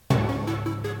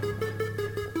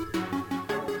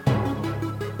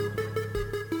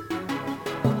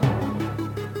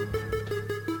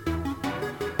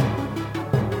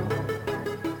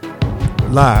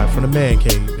Live from the man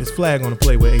cave. It's Flag on the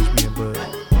Play with HB and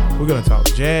Bud. We're gonna talk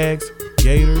Jags,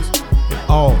 Gators, and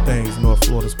all things North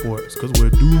Florida sports, cause we're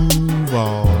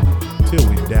Duval till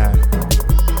we die.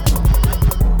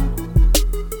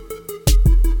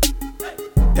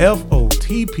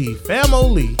 FOTP,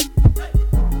 family.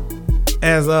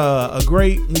 As a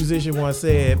great musician once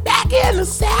said, back in the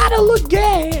saddle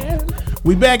again.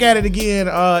 We back at it again.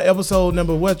 Episode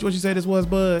number what you say this was,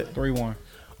 Bud? 3-1.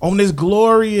 On this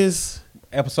glorious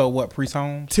Episode what? Priest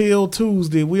Holmes? Till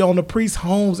Tuesday. We on the Priest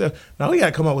Holmes. Now we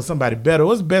gotta come up with somebody better.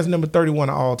 What's the best number 31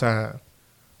 of all time?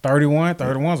 31.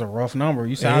 31's a rough number.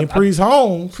 You sound Priest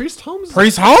Holmes. Priest Holmes.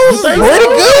 Priest Holmes is pretty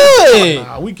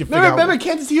good. We can figure out. Remember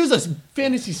Kansas? He was a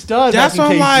fantasy stud. That's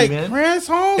what I'm like. man. Priest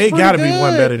Holmes. It gotta be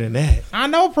one better than that. I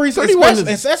know Priest. 31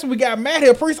 Especially we got Matt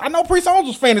here. Priest. I know Priest Holmes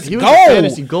was fantasy He was gold. a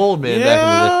fantasy gold, man. Yeah. Back in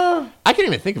the day. I can't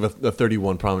even think of a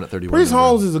 31 prominent 31. Priest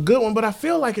Holmes is a good one, but I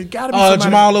feel like it gotta be somebody.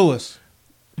 Jamal Lewis.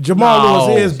 Jamal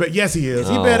Lewis is, but yes, he is.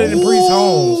 He better than Priest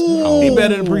Holmes. He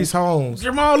better than Priest Holmes.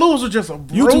 Jamal Lewis was just a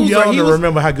bruiser. You too young to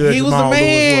remember how good Jamal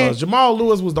Lewis was. Jamal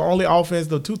Lewis was the only offense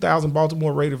the 2000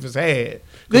 Baltimore Ravens had.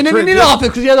 They didn't need an offense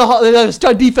because he had a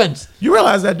stud defense. You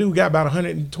realize that dude got about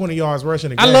 120 yards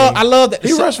rushing a game. I love that.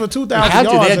 He rushed for 2,000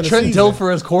 They yards had in Trent the season.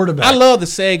 Dilfer as quarterback. I love the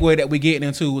segue that we getting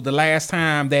into. The last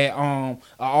time that an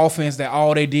offense that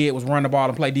all they did was run the ball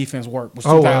and play defense work was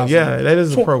 2000. Oh, yeah, that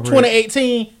is appropriate.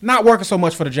 2018, not working so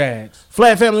much for the Jags.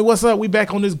 Flat family, what's up? We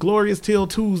back on this glorious Till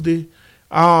Tuesday.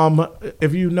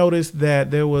 If you noticed that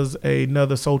there was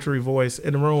another sultry voice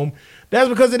in the room, that's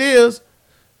because it is.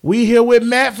 We here with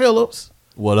Matt Phillips.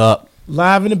 What up?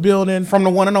 Live in the building. From the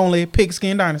one and only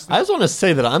Pigskin Dynasty. I just want to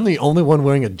say that I'm the only one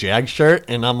wearing a Jag shirt,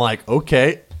 and I'm like,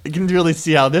 okay, you can really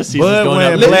see how this season's Bud going.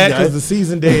 wearing black because the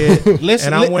season dead,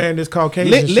 and I'm wearing this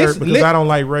Caucasian shirt because I don't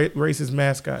like racist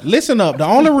mascots. Listen up. The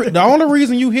only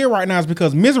reason you here right now is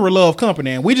because misery love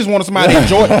company, and we just wanted somebody to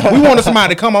enjoy. We wanted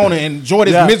somebody to come on and enjoy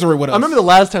this misery with us. I remember the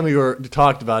last time we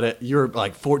talked about it. You were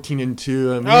like 14-2,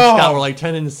 and me and Scott were like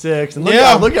 10-6. And look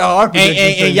at our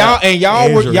predictions.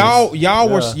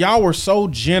 Y'all were so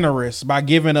generous by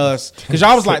giving us, because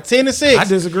y'all was like 10-6. I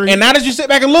disagree. And now that you sit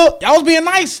back and look, y'all was being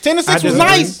nice. 10-6 was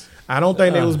nice. I don't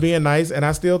think they was being nice, and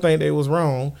I still think they was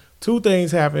wrong. Two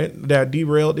things happened that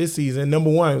derailed this season. Number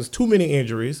one, it was too many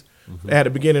injuries at the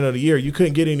beginning of the year. You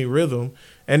couldn't get any rhythm.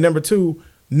 And number two,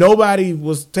 nobody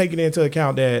was taking into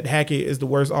account that Hackett is the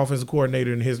worst offensive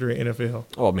coordinator in the history of NFL.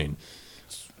 Oh, I mean,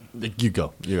 you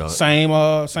go. Same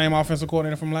offensive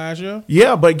coordinator from last year?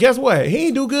 Yeah, but guess what? He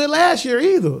didn't do good last year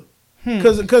either.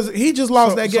 Because he just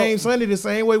lost that game Sunday the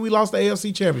same way we lost the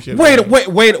AFC Championship.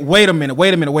 Wait a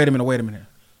minute.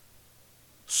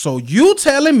 So you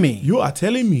telling me? You are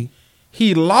telling me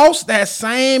he lost that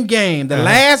same game, the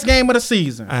last game of the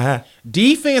season.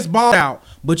 Defense balled out,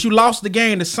 but you lost the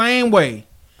game the same way.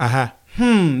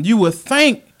 You would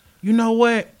think, you know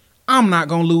what? I'm not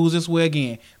gonna lose this way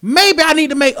again. Maybe I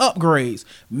need to make upgrades.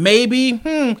 Maybe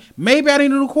I need a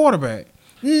new quarterback.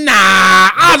 Nah,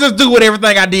 I'll just do with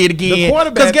everything I did again.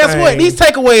 Because guess what? These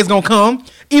takeaways gonna come,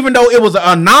 even though it was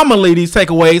an anomaly, these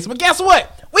takeaways. But guess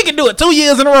what? We can do it 2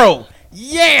 years in a row.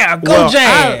 Yeah, go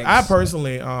Jags. I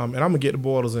personally, and I'm going to get to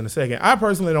Bortles in a second. I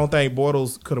personally don't think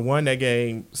Bortles could have won that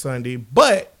game Sunday.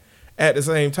 But at the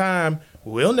same time,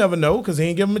 we'll never know because he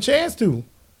didn't give him a chance to.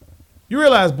 You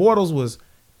realize Bortles was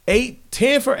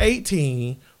 10 for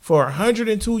 18 for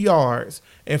 102 yards,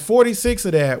 and 46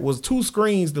 of that was 2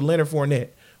 screens to Leonard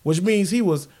Fournette, which means he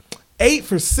was 8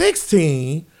 for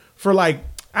 16 for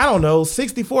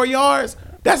 64 yards.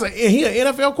 He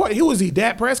an NFL quarterback. Was he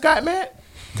Dak Prescott, man?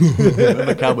 I'm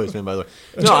a Cowboys fan, by the way.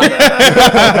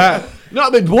 No,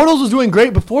 but Bortles was doing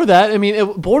great before that. I mean,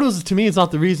 Bortles to me is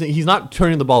not the reason. He's not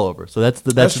turning the ball over. So that's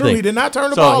the true. thing. He did not turn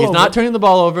the ball over. So he's not turning the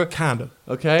ball over. Kinda.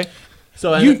 Okay.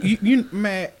 So you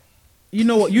Matt, you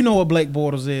know what Blake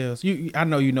Bortles is. I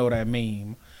know you know that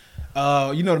meme.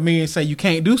 You know the meme say you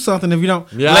can't do something if you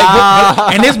don't. Yeah.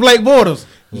 And this Blake Bortles.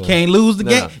 You can't lose the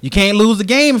game. You can't lose the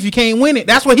game if you can't win it.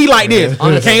 That's what he like this.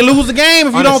 You can't lose the game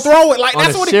if you don't throw it. Like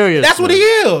that's what he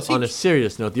is. On a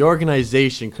serious note, the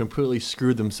organization completely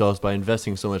screwed themselves by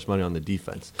investing so much money on the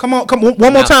defense. Come on,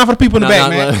 one more time for the people in the back,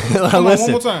 man. Come on,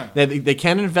 one more time. They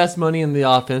can't invest money in the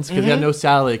offense because they have no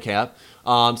salary cap.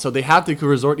 So they have to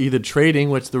resort either trading,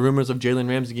 which the rumors of Jalen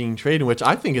Ramsey getting traded, which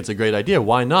I think it's a great idea.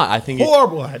 Why not? I think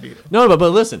horrible idea. No,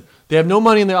 but listen, they have no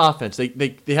money in their offense.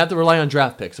 They have to rely on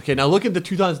draft picks. Okay, now look at the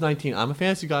 2019. I'm a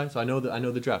fantasy guy, so I know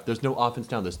the draft. There's no offense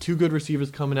down. There's 2 good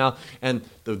receivers coming out, and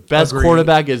the best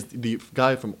quarterback is the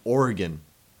guy from Oregon.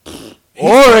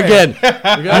 Oregon.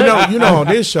 You know on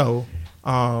this show,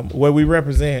 where we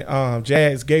represent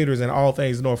Jags, Gators, and all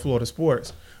things North Florida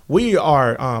sports. we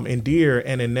are endeared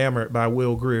and enamored by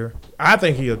Will Grier. I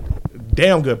think he's a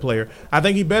damn good player. I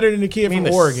think he's better than the kid from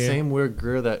Oregon. Same Will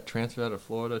Grier that transferred out of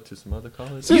Florida to some other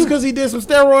college. Just because he did some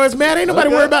steroids, Matt. Ain't nobody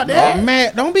worried about that.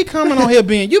 Matt, don't be coming on here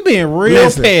being real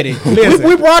petty. Listen,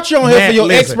 we brought you on here for your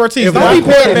expertise. Don't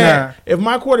be petty now. If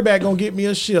my quarterback gonna get me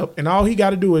a ship and all he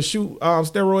got to do is shoot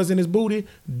steroids in his booty,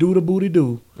 do the booty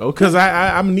do. Okay. Because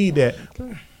I need that.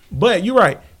 But you're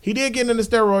right. He did get into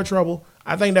steroid trouble.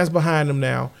 I think that's behind him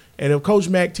now. And if Coach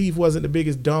Mac Teeth wasn't the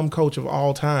biggest dumb coach of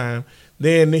all time,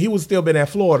 then he would still been at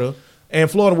Florida, and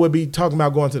Florida would be talking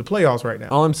about going to the playoffs right now.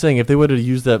 All I'm saying, if they would have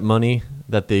used that money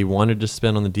that they wanted to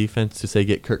spend on the defense to, say,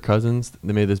 get Kirk Cousins,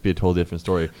 then maybe this would be a totally different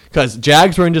story. Because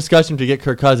Jags were in discussion to get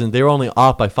Kirk Cousins. They were only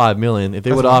off by $5 million. If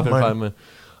they would have offered $5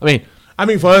 million. I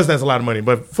mean, for us, that's a lot of money,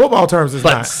 but football terms is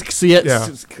not.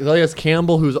 Calais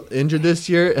Campbell, who's injured this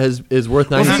year, is worth $96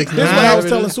 million. This is what I was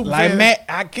telling Super fans. Matt,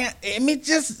 I can't. Let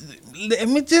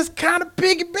me just kind of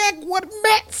piggyback what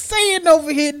Matt's saying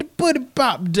over here to put it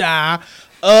pop down.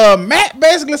 Matt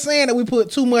basically saying that we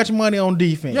put too much money on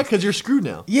defense. Yeah, because you're screwed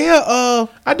now. Yeah.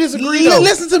 I disagree.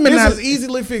 Listen to me now. This is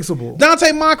easily fixable.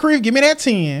 Dante Moncrief, give me that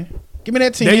 10. Give me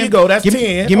that 10. There you go. That's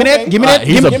 10. Give me that. Give me that.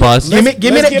 He's a bust. Give me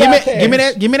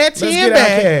that 10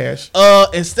 back. Cash.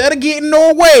 Instead of getting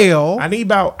Norwell, I need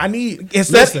about.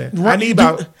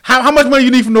 How much money you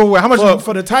need from Norwell? How much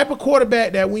for the type of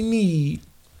quarterback that we need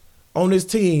on this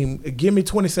team? Give me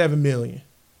 $27 million.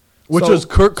 Which was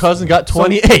Kirk Cousins got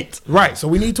 28. Right. So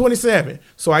we need 27.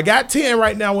 So I got 10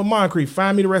 right now with Moncrief.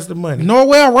 Find me the rest of the money.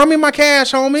 Norwell, run me my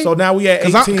cash, homie. So now we at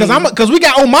 18. Because we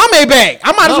got Omame back.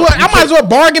 I might as well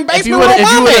bargain basement with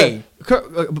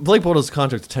Omame. Blake Bortles'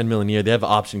 contract is $10 million a year. They have an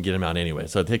option to get him out anyway.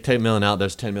 So take $10 million out.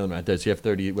 There's $10 million right there. So you have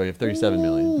 $37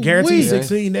 million. Guaranteed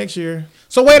 16 next year.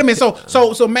 So wait a minute.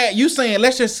 So Matt, you saying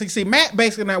let's just see Matt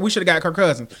basically now we should have got Kirk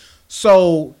Cousins.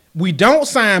 So we don't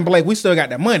sign Blake. We still got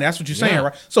that money. That's what you're saying,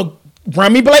 right? So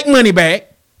run me Blake money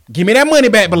back. Give me that money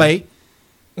back, Blake.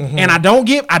 Mm-hmm. And I don't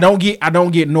get That's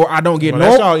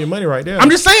all your money right there. I'm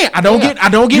just saying I don't get.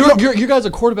 You guys are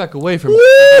a quarterback away from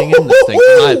getting in this thing.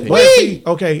 In my opinion.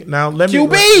 Okay, now let me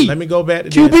go back to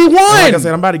QB1. Like I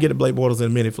said, I'm about to get to Blake Bortles in a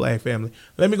minute, Flag family.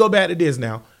 Let me go back to this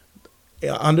now.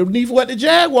 Underneath what the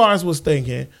Jaguars was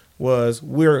thinking was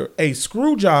we're a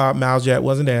screw job. Miles Jack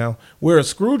wasn't down. We're a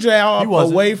screw job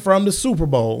away from the Super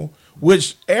Bowl,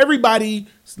 which everybody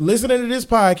listening to this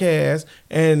podcast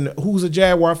and who's a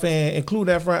Jaguar fan,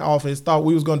 including that front office, thought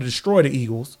we was going to destroy the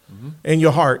Eagles. Mm-hmm. In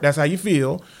your heart. That's how you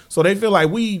feel. So they feel like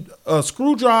we a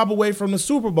screw job away from the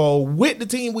Super Bowl with the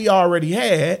team we already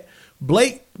had.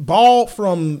 Blake balled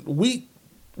from week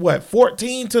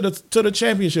 14 to the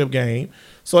championship game.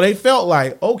 So they felt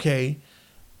like, okay,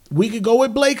 we could go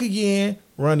with Blake again,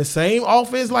 run the same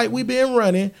offense like we've been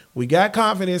running. We got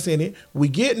confidence in it. We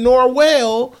get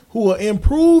Norwell, who will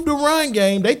improve the run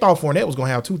game. They thought Fournette was going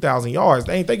to have 2,000 yards.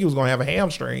 They didn't think he was going to have a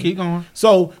hamstring. Keep going.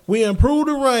 So we improve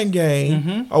the run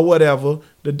game or whatever.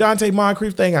 The Dante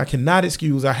Moncrief thing, I cannot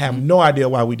excuse. I have no idea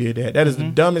why we did that. That is the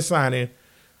dumbest signing.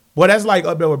 Boy, that's like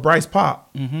up there with Bryce Pop.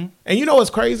 And you know what's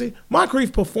crazy?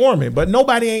 Moncrief performing, but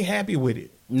nobody ain't happy with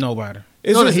it. Nobody.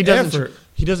 It's just effort.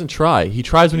 He doesn't try. He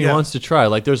tries when he wants to try.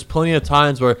 Like there's plenty of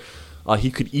times where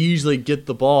he could easily get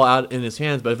the ball out in his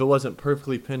hands, but if it wasn't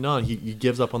perfectly pinned on, he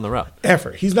gives up on the route.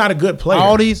 Effort. He's not a good player.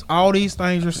 All these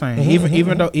things you're saying,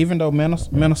 even though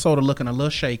Minnesota looking a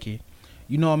little shaky,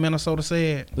 you know what Minnesota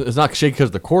said? It's not shaky because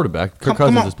of the quarterback. Kirk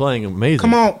Cousins is playing amazing.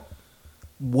 Come on,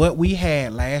 what we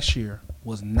had last year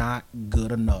was not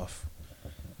good enough.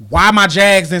 Why my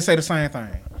Jags didn't say the same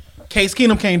thing? Case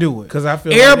Keenum can't do it because I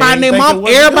feel everybody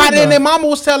and their mama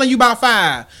was telling you about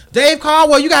 5. Dave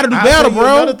Caldwell, you got to do better,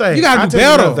 bro. You got to do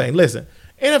better. Listen,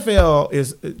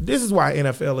 this is why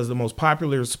NFL is the most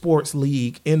popular sports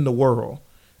league in the world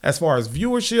as far as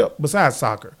viewership, besides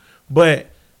soccer. But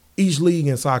each league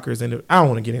in soccer is I don't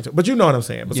want to get into it, but you know what I'm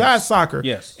saying. Besides soccer,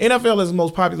 NFL is the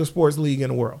most popular sports league in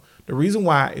the world. The reason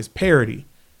why is parity,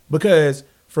 because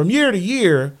from year to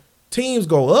year, teams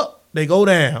go up. They go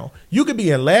down. You could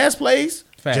be in last place,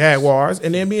 Jaguars,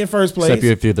 and then be in first place. Except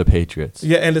if you're the Patriots.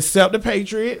 Yeah, and except the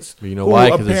Patriots. But you know why?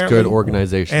 Because it's good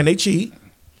organization. And they cheat.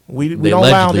 We don't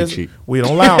allow this. Cheat. We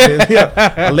don't allow this.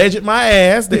 Alleged my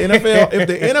ass. The NFL. If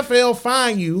the NFL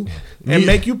fine you and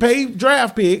make you pay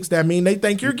draft picks, that mean they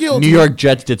think you're guilty. New York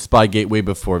Jets did Spygate way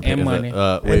before. And money.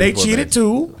 And they cheated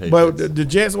too. But the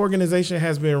Jets organization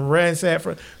has been ransacked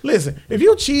for. Listen, if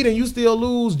you cheat and you still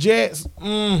lose, Jets.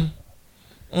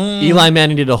 Eli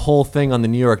Manning did a whole thing on the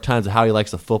New York Times of how he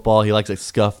likes the football. He likes it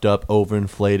scuffed up,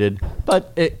 overinflated.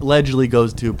 but it allegedly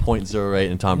goes to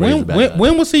 .08, and Tom Brady's a bad guy.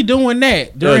 When was he doing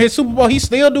that? During his Super Bowl, he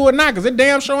still do it now because it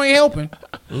damn sure ain't helping.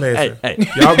 Listen,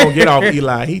 y'all gonna get off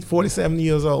Eli. He's 47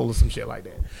 years old or some shit like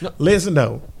that. No. Listen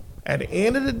though, at the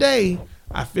end of the day,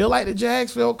 I feel like the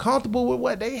Jags felt comfortable with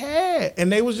what they had,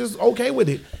 and they was just okay with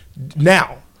it.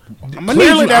 Now, I'm gonna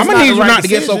need you not to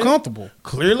get so comfortable.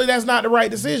 Clearly, that's not the right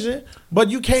decision. But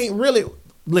you can't really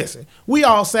listen. We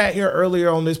all sat here earlier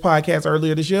on this podcast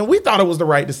earlier this year, and we thought it was the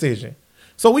right decision.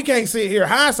 So we can't sit here.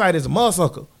 Hindsight is a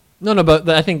motherfucker. No, but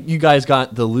I think you guys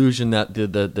got the illusion that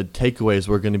the takeaways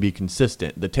were going to be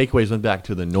consistent. The takeaways went back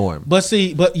to the norm. But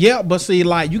see,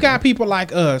 like you got people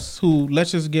like us who,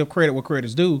 let's just give credit where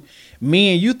credit's due.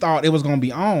 Me and you thought it was going to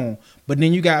be on, but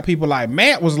then you got people like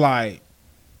Matt was like,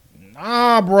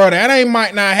 nah, bro, that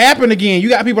might not happen again. You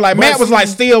got people like Matt was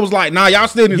like, nah, y'all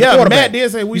still need a quarterback. Matt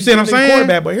did say we still need a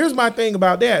quarterback, but here's my thing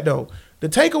about that though. The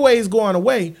takeaways going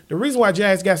away. The reason why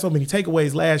Jags got so many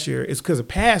takeaways last year is because of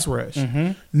pass rush.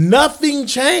 Mm-hmm. Nothing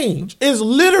changed. It's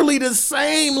literally the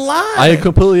same line. I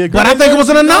completely agree. But I think it was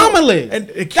an anomaly. And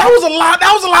that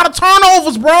was a lot of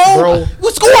turnovers, bro. We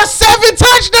scored 7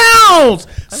 touchdowns.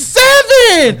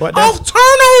 7 off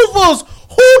turnovers.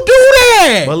 Who do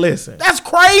that? But listen, that's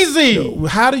crazy.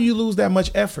 How do you lose that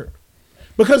much effort?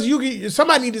 Because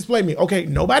somebody need to explain me. Okay,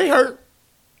 nobody hurt.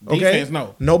 Okay, defense,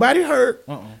 no. Nobody hurt,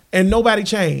 and nobody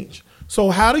changed. So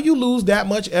how do you lose that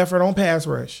much effort on pass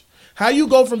rush? How you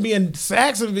go from being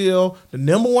Jacksonville, the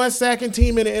 #1 sacking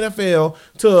team in the NFL,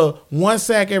 to 1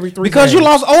 sack every 3 because games? You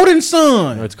lost Odin's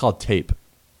son. No, it's called tape.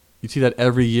 You see that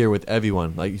every year with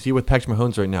everyone. Like you see with Patrick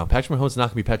Mahomes right now. Patrick Mahomes is not going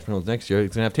to be Patrick Mahomes next year. He's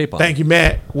going to have tape on. Thank you,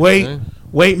 Matt.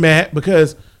 Wait, Matt,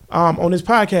 because on this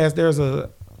podcast there's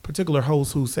a particular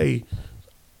host who say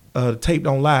tape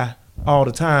don't lie all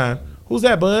the time. Who's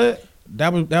that, bud?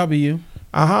 That'll be you.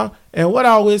 And what I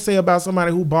always say about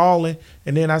somebody who balling,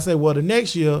 and then I say, well, the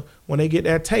next year when they get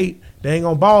that tape, they ain't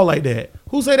gonna ball like that.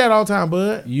 Who say that all the time,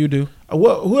 bud? You do.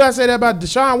 Who did I say that about?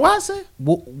 Deshaun Watson?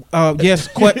 Yes.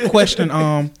 Question.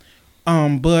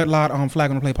 Bud Lott,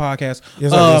 Flag on the Play podcast.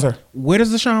 Yes, sir. Where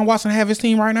does Deshaun Watson have his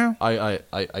team right now? I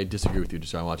disagree with you,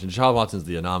 Deshaun Watson. Deshaun Watson's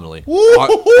the anomaly.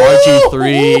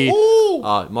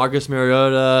 RG3, Marcus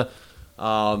Mariota,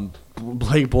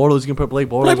 Blake Bortles. You can put Blake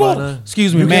Bortles on there.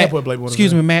 Excuse me, Matt.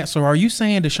 Excuse me, Matt. So are you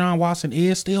saying Deshaun Watson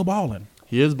is still balling?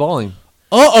 He is balling.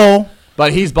 Uh-oh.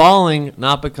 But he's balling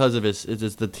not because of it's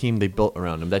the team they built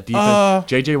around him. That defense,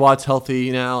 J.J. Watt's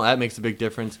healthy now. That makes a big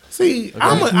difference. See,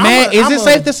 Matt, is it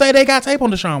safe to say they got tape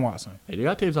on Deshaun Watson? Hey, they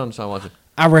got tapes on Deshaun Watson.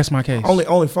 I rest my case.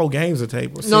 Only 4 games of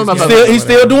tape. No, he's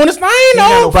still doing his thing,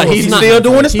 though. But he's still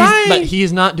doing his thing. But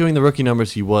he's not doing the rookie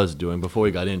numbers he was doing before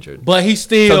he got injured. But he's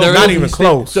still not even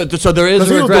close. So there is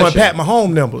a regression. He was doing Pat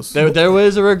Mahomes numbers. There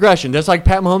was a regression. Just like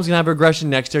Pat Mahomes gonna have a regression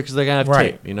next year because they're gonna have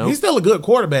tape. You know, he's still a good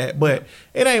quarterback, but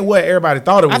it ain't what everybody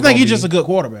thought it was. I think he's just a good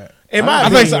quarterback. I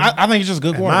think he's just a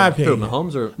good quarterback. In my opinion,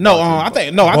 Mahomes or I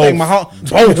think Mahomes.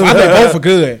 Both. I think both are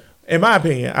good. In my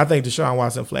opinion, I think Deshaun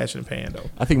Watson flashed in the pan, though.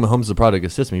 I think Mahomes is a product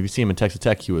of system. If you see him in Texas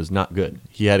Tech, he was not good.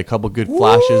 He had a couple good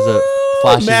flashes.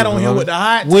 Mad on him with the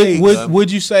hot takes. Would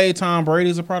you say Tom Brady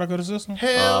is a product of the system?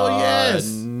 Hell yes.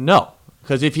 No.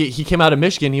 Because if he came out of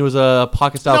Michigan, he was a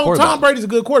pocket-style quarterback. Tom Brady's a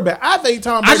good quarterback. I think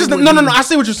Tom Brady. I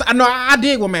see what you're saying. No, I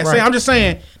dig what Matt's saying. I'm just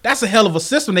saying that's a hell of a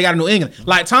system they got in New England.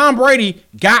 Like Tom Brady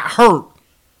got hurt.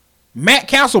 Matt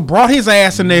Castle brought his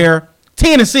ass in there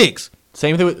 10-6.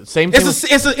 Same thing.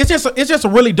 It's just a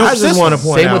really dope system.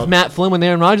 Same with Matt Flynn when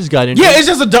Aaron Rodgers got injured. Yeah,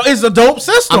 it's a dope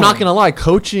system. I'm not gonna lie.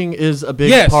 Coaching is a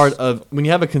big part of when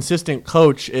you have a consistent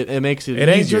coach. It makes it easier. It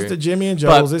ain't just the Jimmy and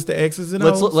Joes. It's the X's and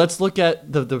O's. Let's look at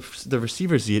the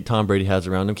receivers Tom Brady has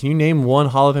around him. Can you name one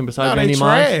Hall of Fame besides Randy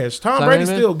Moss? Trash. Tom Brady's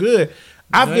still good.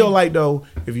 I feel like though,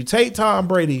 if you take Tom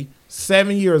Brady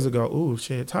 7 years ago,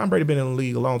 Tom Brady been in the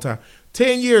league a long time.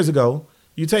 10 years ago.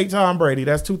 You take Tom Brady,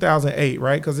 that's 2008,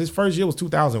 right? Because his first year was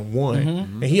 2001,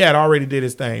 and he had already did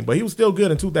his thing, but he was still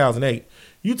good in 2008.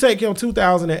 You take him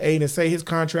 2008 and say his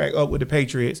contract up with the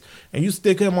Patriots, and you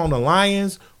stick him on the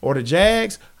Lions or the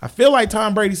Jags, I feel like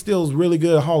Tom Brady still is really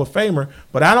good Hall of Famer,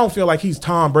 but I don't feel like he's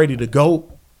Tom Brady the GOAT.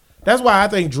 That's why I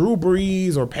think Drew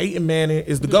Brees or Peyton Manning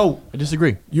is the GOAT. I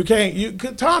disagree.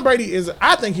 Tom Brady is,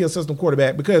 I think he's a system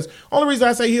quarterback because only reason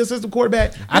I say he's a system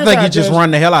quarterback. I think he just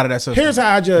run the hell out of that system. Here's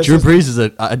how I judge. Drew Brees is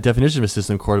a definition of a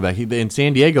system quarterback. He in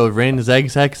San Diego ran the same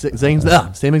exact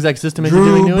system as he did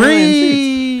in New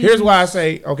England. Here's why I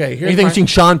say, okay. You think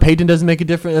Sean Payton doesn't make a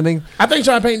difference? I think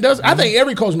Sean Payton does. I think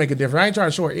every coach make a difference. I ain't trying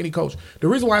to short any coach. The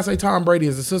reason why I say Tom Brady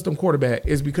is a system quarterback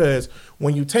is because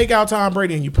when you take out Tom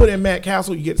Brady and you put in Matt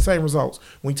Castle, you get the same results.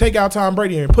 When you take out Tom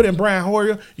Brady and put in Brian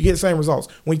Hoyer, you get the same results.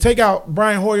 When you take out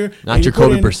Brian Hoyer, not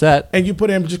Jacoby Brissett, and you put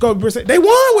in Jacoby Brissett, they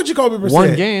won with Jacoby Brissett.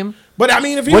 One game. But I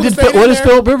mean, if he what is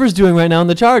Philip Rivers doing right now in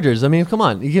the Chargers? I mean, come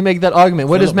on, you can make that argument.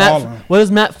 What is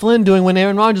Matt Flynn doing when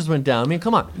Aaron Rodgers went down? I mean,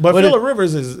 come on. But Philip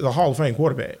Rivers is a Hall of Fame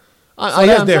quarterback. So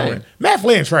that's different. Matt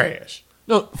Flynn trash.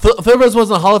 No, Philip Rivers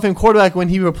wasn't a Hall of Fame quarterback when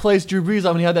he replaced Drew Brees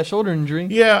when he had that shoulder injury.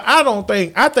 Yeah,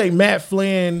 I think Matt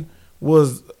Flynn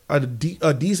was a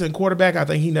decent quarterback. I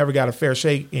think he never got a fair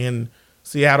shake in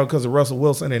Seattle because of Russell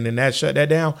Wilson, and then that shut that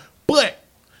down. But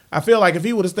I feel like if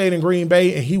he would have stayed in Green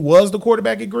Bay and he was the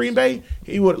quarterback at Green Bay,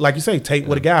 he would, like you say, Tate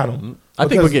would have got him. I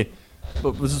think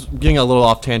but this is getting a little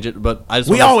off tangent, but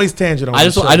always tangent on. I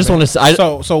just want to say.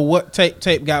 So what?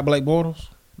 Tate got Blake Bortles?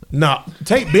 No,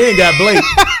 Tate Ben got Blake.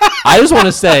 I just want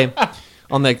to say,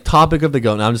 on the topic of the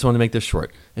GOAT, and I just want to make this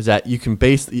short, is that you can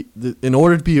base in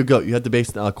order to be a GOAT, you have to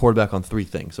base a quarterback on three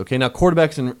things. Okay, now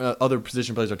quarterbacks and other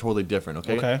position players are totally different.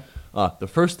 Okay. The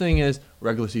first thing is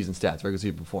regular season stats, regular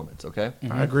season performance. Okay.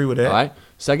 Mm-hmm. I agree with that. All right.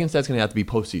 Second stat's going to have to be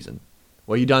postseason.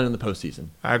 What you done in the postseason?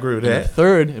 I agree with and that. The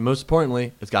third, and most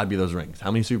importantly, it's got to be those rings.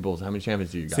 How many Super Bowls? How many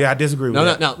champions do you got? See, I disagree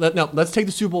with that. No. Let's take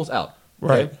the Super Bowls out.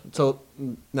 Okay? Right. So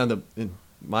now, in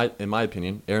my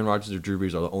opinion, Aaron Rodgers or Drew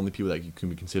Brees are the only people that you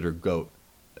can consider GOAT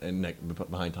and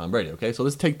behind Tom Brady. Okay, so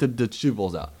let's take the Super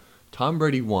Bowls out. Tom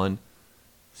Brady won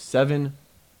 7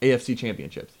 AFC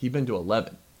championships. He's been to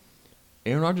 11.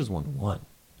 Aaron Rodgers won 1.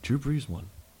 Drew Brees won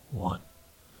 1.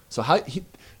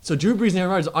 So Drew Brees and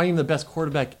Aaron Rodgers aren't even the best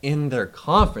quarterback in their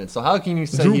conference. So how can you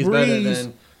say he's better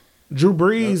than Drew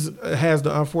Brees? Has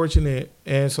the unfortunate,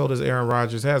 and so does Aaron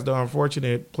Rodgers, has the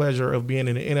unfortunate pleasure of being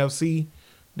in the NFC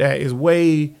that is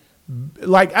way.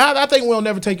 Like, I think we'll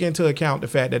never take into account the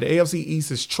fact that the AFC East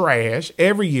is trash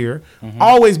every year,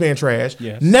 always been trash,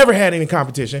 never had any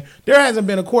competition. There hasn't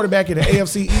been a quarterback in the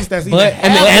AFC East that's even.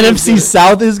 And the NFC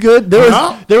South is good. There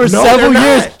were several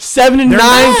years,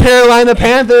 7-9 Carolina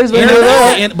Panthers.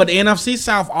 But the NFC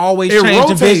South always changed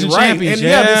division champions.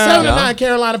 And the 7-9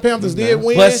 Carolina Panthers did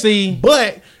win.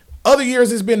 But other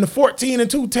years it's been the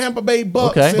 14-2 Tampa Bay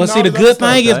Bucks. Okay. But see, the good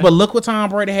thing is, but look what Tom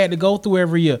Brady had to go through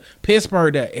every year.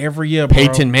 Pittsburgh there every year, bro.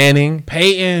 Peyton Manning.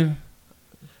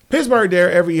 Pittsburgh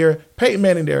there every year. Peyton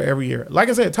Manning there every year. Like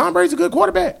I said, Tom Brady's a good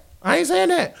quarterback. I ain't saying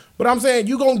that. But I'm saying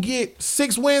you're going to get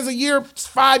 6 wins a year,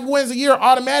 5 wins a year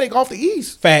automatic off the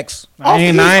East. Facts. I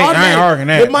ain't arguing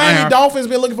that. The Miami Dolphins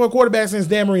been looking for a quarterback since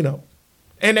Dan Marino.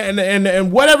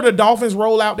 And whatever the Dolphins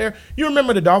roll out there, you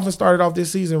remember the Dolphins started off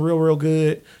this season real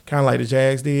good, kind of like the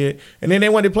Jags did. And then they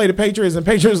wanted to play the Patriots, and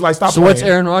Patriots like, stop playing. So what's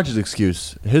Aaron Rodgers'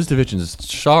 excuse? His division is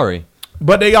sorry.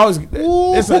 But they always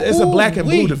it's a black and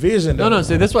blue division. No.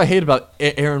 See, that's what I hate about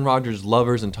Aaron Rodgers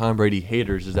lovers and Tom Brady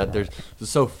haters is that they're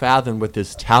so fathomed with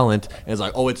his talent, and it's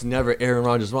like, oh, it's never Aaron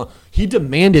Rodgers' wrong. He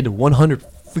demanded $100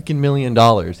 freaking million.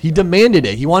 He demanded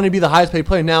it. He wanted to be the highest paid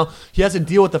player. Now he has to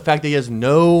deal with the fact that he has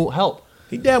no help.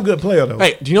 He damn good player though.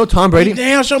 Hey, do you know Tom Brady? He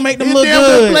damn sure make them He look damn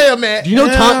good. Player, man. Do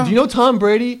you know Tom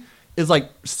Brady is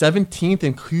like 17th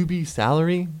in QB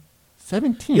salary?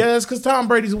 17th. Yeah, it's because Tom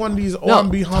Brady's one of these. I'm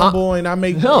be humble and I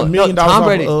make $1 million off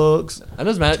of Uggs. That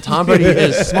doesn't matter. Tom Brady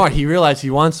is smart. He realized he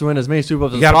wants to win as many Super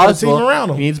Bowls as possible. Put a team around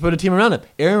him. He needs to put a team around him.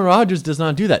 Aaron Rodgers does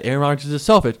not do that. Aaron Rodgers is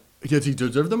selfish. Does he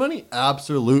deserve the money?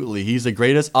 Absolutely. He's the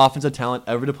greatest offensive talent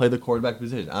ever to play the quarterback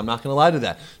position. I'm not going to lie to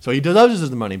that. So he deserves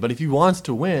the money. But if he wants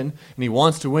to win, and he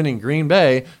wants to win in Green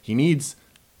Bay, he needs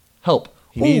help.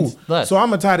 He needs less. So I'm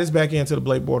going to tie this back into the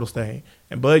Blake Bortles thing.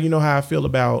 And, Bud, you know how I feel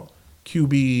about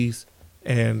QBs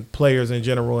and players in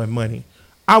general and money.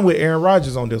 I'm with Aaron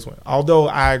Rodgers on this one. Although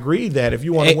I agree that if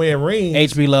you want to win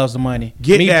rings, HB loves the money.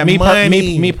 That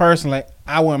money. Me personally,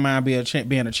 I wouldn't mind being a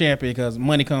champion because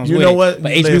money comes with it. You know what?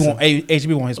 But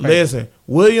HB want his pay. Listen,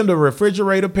 William the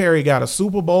Refrigerator Perry got a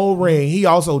Super Bowl ring. He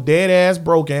also dead ass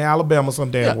broke in Alabama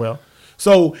some damn well.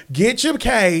 So get your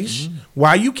cash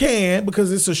while you can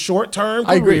because it's a short-term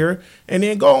career, and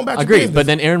then go on back to business. But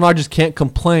then Aaron Rodgers can't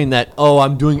complain that,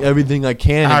 I'm doing everything I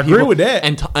can. I agree with that.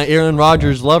 And Aaron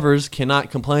Rodgers lovers cannot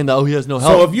complain that, he has no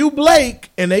help. So if you Blake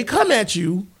and they come at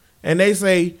you and they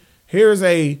say, here's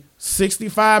a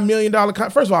 $65 million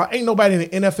contract. First of all, ain't nobody in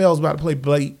the NFL is about to play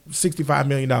Blake $65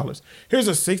 million. Here's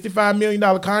a $65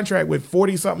 million contract with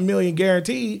 40-something million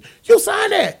guaranteed. You'll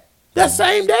sign that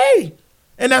same day.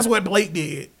 And that's what Blake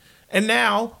did. And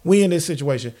now we in this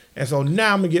situation. And so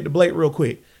now I'm going to get to Blake real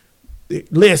quick.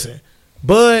 Listen,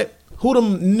 Bud, Who the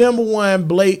number one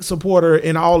Blake supporter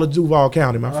in all of Duval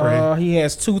County, my friend? He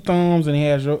has 2 thumbs and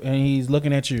he's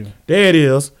looking at you. There it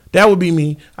is. That would be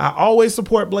me. I always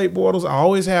support Blake Bortles. I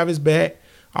always have his back.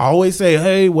 I always say,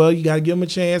 hey, well, you got to give him a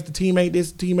chance. The team ain't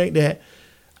this, the team ain't that.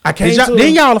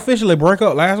 Didn't y'all officially break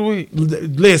up last week?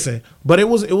 Listen, but it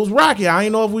was rocky. I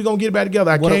ain't know if we gonna get it back together.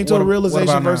 I came to a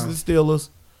realization versus the Steelers.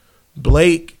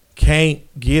 Blake can't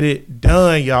get it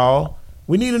done, y'all.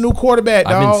 We need a new quarterback,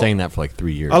 dog. I've been saying that for like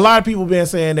 3 years. A lot of people been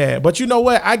saying that. But you know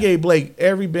what? I gave Blake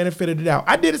every benefit of the doubt.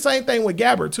 I did the same thing with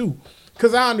Gabbert, too.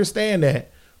 Because I understand that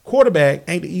quarterback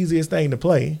ain't the easiest thing to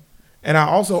play. And I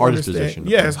also hardest understand. Position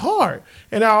Yeah, it's hard.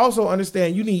 And I also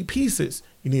understand you need pieces.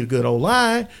 You need a good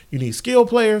O-line. You need skill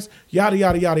players, yada,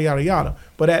 yada, yada, yada, yada.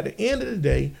 But at the end of the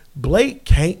day, Blake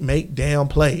can't make damn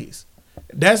plays.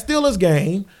 That's still his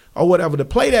game. Or whatever, the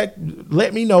play that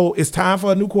let me know it's time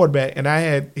for a new quarterback, and I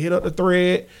had hit up the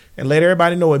thread and let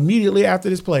everybody know immediately after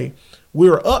this play. We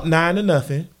were up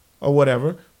 9-0 or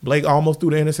whatever. Blake almost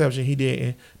threw the interception. He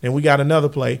didn't. Then we got another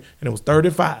play, and it was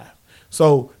 35.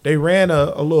 So they ran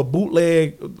a little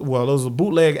bootleg. Well, it was a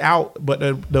bootleg out, but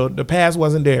the pass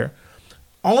wasn't there.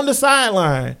 On the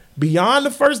sideline, beyond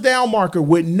the first down marker,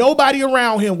 with nobody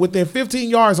around him within 15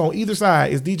 yards on either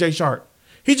side, is DJ Chark.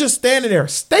 He's just standing there,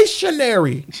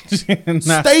 stationary,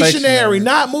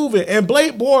 not moving. And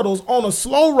Blake Bortles on a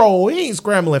slow roll, he ain't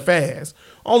scrambling fast.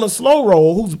 On a slow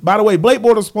roll, who's, by the way, Blake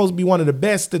Bortles is supposed to be one of the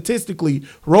best statistically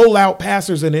rollout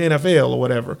passers in the NFL or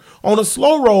whatever. On a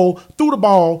slow roll, threw the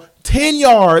ball 10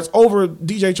 yards over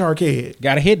DJ Chark's head.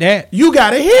 Gotta hit that. You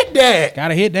gotta hit that.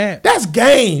 Gotta hit that. That's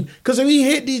game. Because if he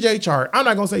hit DJ Chark, I'm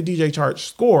not going to say DJ Chark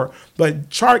score, but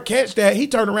Chark catch that, he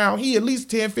turned around, he at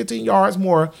least 10, 15 yards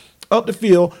more up the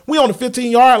field. We on the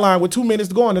 15-yard line with 2 minutes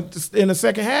to go in the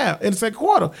second half, in the second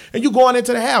quarter. And you going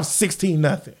into the half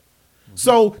 16-0.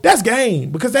 So that's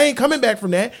game because they ain't coming back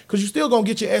from that because you still going to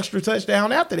get your extra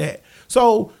touchdown after that.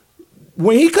 So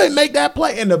when he couldn't make that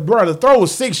play and the throw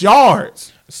was 6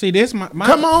 yards. See, this my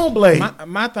come on, Blake.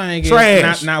 My thing is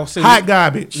trash. Now, see, hot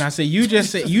garbage. Now, see, you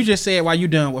just said why you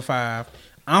done with 5.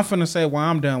 I'm finna say why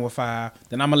I'm done with 5.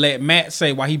 Then I'm gonna let Matt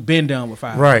say why he been done with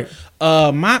 5. Right.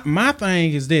 My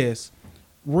thing is this.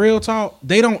 Real talk.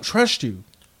 They don't trust you.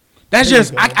 That's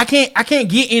just I can't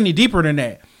get any deeper than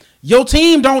that. Your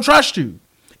team don't trust you.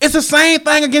 It's the same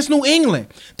thing against New England.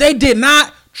 They did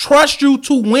not trust you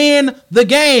to win the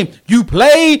game. You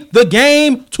played the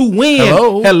game to win.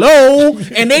 Hello.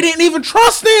 And they didn't even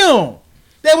trust them.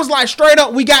 They was like straight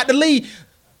up, we got the lead.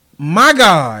 My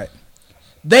God.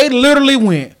 They literally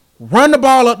went, run the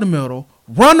ball up the middle,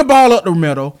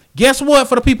 Guess what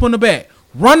for the people in the back?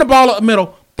 Run the ball up the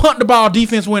middle, punt the ball,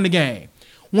 defense win the game.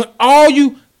 When all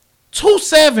you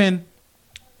 2-7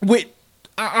 with,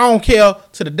 I don't care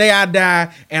to the day I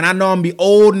die, and I know I'm going to be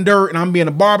old and dirt, and I'm going to be in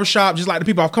a barbershop, just like the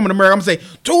people I've come to America. I'm going to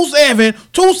say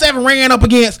 2-7 ran up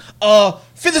against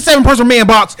 57-person man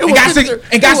box and got 6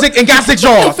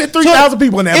 yards. It fit 3,000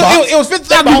 people in that box. It was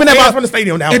 50,000 people in that box. From the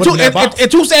stadium now. And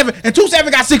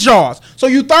 2-7 got 6 yards. So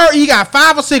you got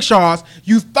 5 or 6 yards.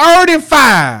 You 3rd and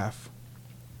 5.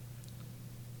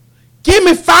 Give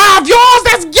me 5 yards.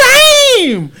 That's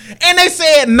game. And they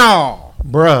said no.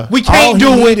 Bruh, we can't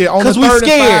do it because we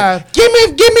scared. Give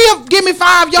me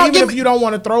 5 yards. Even if you don't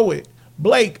want to throw it,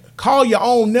 Blake, call your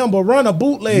own number. Run a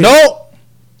bootleg. Nope.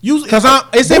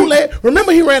 It's bootleg.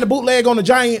 Remember he ran a bootleg on the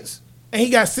Giants and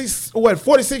he got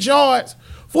 46 yards.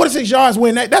 46 yards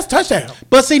win that. That's touchdown.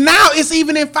 But see, now it's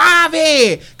even in 5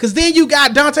 head. Because then you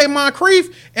got Dante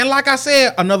Moncrief. And like I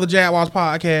said, another Jaguars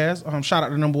podcast. Shout out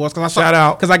to them boys. Because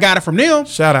I got it from them.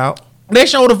 Shout out. They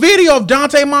showed a video of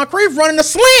Dante Moncrief running a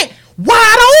slant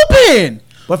wide open.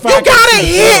 But you gotta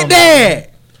hit that.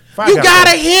 You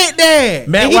gotta hit that.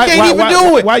 Matt, and he can't even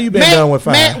do it. Why you been done with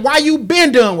 5? Matt, why you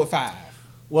been done with 5?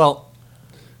 Well,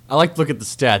 I like to look at the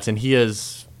stats, and he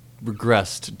has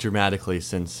regressed dramatically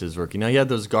since his rookie. Now, he had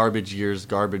those garbage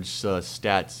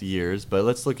stats years, but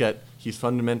let's look at he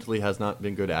fundamentally has not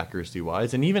been good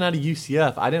accuracy-wise. And even out of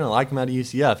UCF, I didn't like him out of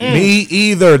UCF. Me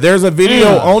either. There's a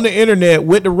video on the internet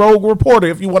with the Rogue Reporter,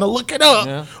 if you want to look it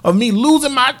up, of me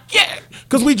losing my shit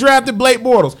because we drafted Blake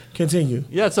Bortles. Continue.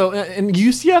 Yeah, so in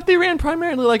UCF, they ran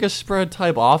primarily like a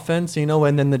spread-type offense,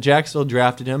 and then the Jacksonville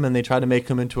drafted him, and they tried to make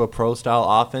him into a pro-style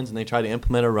offense, and they tried to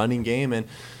implement a running game, and,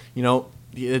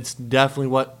 it's definitely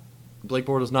what Blake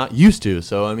Bortles not used to.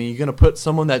 So, you're going to put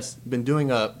someone that's been doing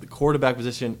a quarterback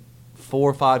position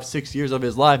 4, 5, 6 years of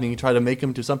his life, and you try to make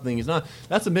him to something he's not.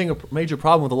 That's a major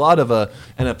problem with a lot of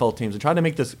NFL teams. They try to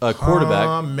make this quarterback.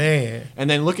 Oh man! And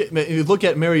then look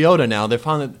at Mariota now. They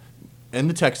found that and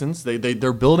the Texans.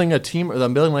 They're building a team, or they're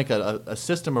building like a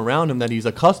system around him that he's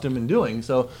accustomed in doing.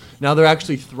 So now they're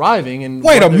actually thriving. And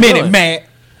wait a minute, Matt.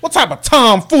 What type of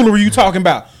tomfoolery are you talking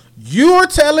about? You're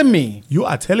telling me. You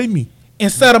are telling me.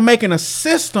 Instead of making a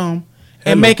system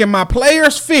and making my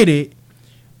players fitted,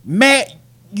 Matt,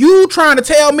 you trying to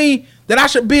tell me that I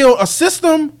should build a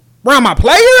system around my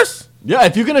players? Yeah,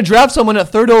 if you're gonna draft someone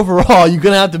at 3rd overall, you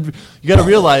gotta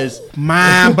realize.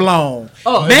 Mind blown.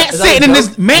 Matt sitting in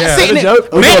this. Matt sitting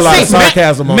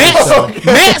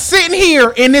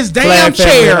here in this damn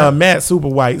chair. Matt super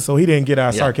white, so he didn't get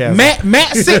our sarcasm.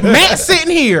 Matt sitting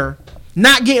here,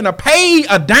 not getting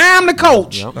a dime to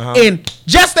coach, and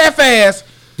just that fast.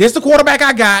 This the quarterback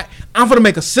I got. I'm gonna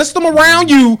make a system around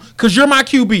you because you're my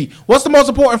QB. What's the most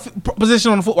important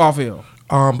position on the football field?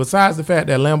 Besides the fact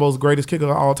that Lambeau's greatest kicker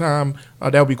of all time,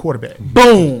 that would be quarterback.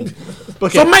 Boom.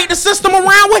 Okay. So make the system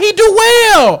around what he do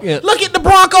well. Yeah. Look at the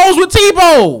Broncos with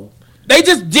Tebow. They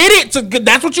just did it.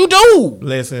 That's what you do.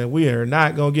 Listen, we are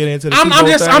not gonna get into the. I'm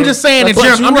just saying.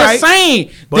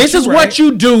 This is what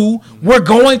you do. We're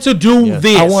going to do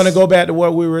this. I want to go back to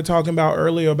what we were talking about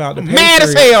earlier about the Patriots. Mad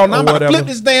as hell. Now I'm about to flip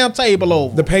this damn table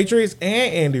over. The Patriots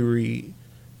and Andy Reid.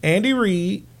 Andy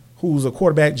Reid, who's a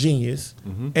quarterback genius,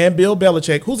 and Bill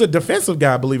Belichick, who's a defensive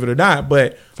guy, believe it or not,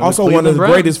 but also one of the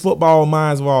greatest football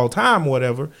minds of all time,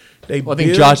 whatever. I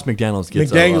think Josh McDaniels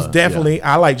gets definitely.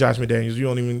 Yeah. I like Josh McDaniels. You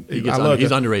don't even.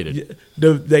 He's underrated.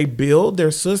 They build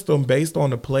their system based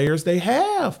on the players they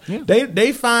have. Yeah.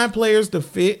 They find players to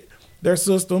fit their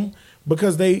system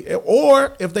because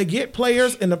if they get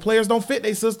players and the players don't fit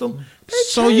their system.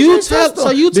 Did you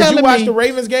watch the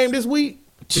Ravens game this week?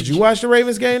 Did you watch the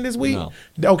Ravens game this week? No.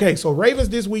 Okay, so Ravens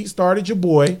this week started your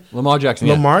boy Lamar Jackson.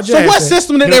 So what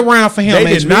system did they run for him?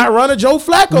 They did not run a Joe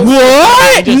Flacco.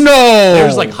 What? They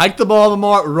just like hike the ball,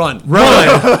 Lamar, run.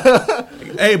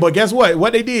 Hey, but guess what?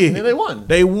 What they did? They won.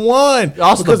 They won.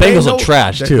 Also, the Bengals are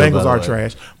trash too. The Bengals are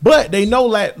trash, but they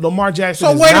know that Lamar Jackson.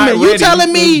 So wait a minute, you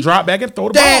telling me drop back and throw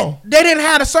the ball? They didn't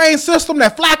have the same system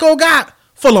that Flacco got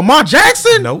for Lamar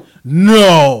Jackson? Nope.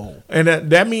 No. And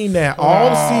that mean that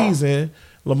all season,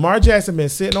 Lamar Jackson been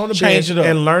sitting on the bench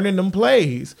and learning them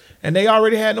plays, and they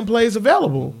already had them plays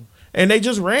available, and they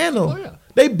just ran them. Oh, yeah.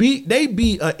 They beat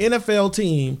an NFL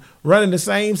team running the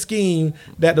same scheme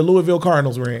that the Louisville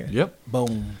Cardinals ran. Yep.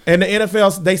 Boom. And the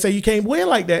NFL, they say you can't win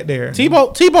like that there.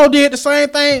 Tebow did the same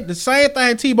thing. The same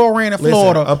thing Tebow ran in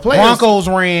Florida. Broncos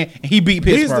ran, and he beat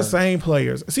Pittsburgh. These the same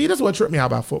players. See, that's what tripped me out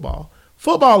about football.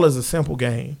 Football is a simple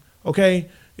game. Okay,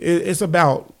 it's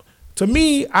about. To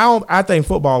me, I think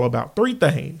football about 3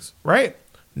 things, right?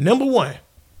 Number 1,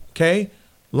 okay,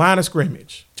 line of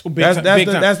scrimmage. That's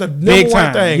the number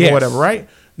 1 thing or whatever, right?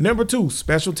 Number 2,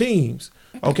 special teams.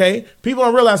 Okay, people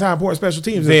don't realize how important special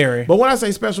teams is. But when I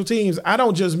say special teams, I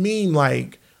don't just mean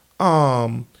like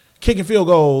kicking field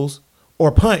goals or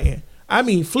punting. I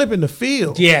mean flipping the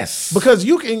field. Yes, because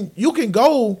you can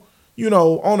go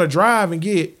on a drive and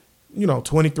get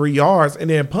 23 yards and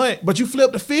then punt, but you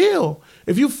flip the field.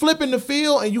 If you flip in the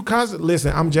field and you constantly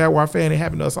listen, I'm a Jaguar fan. It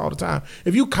happens to us all the time.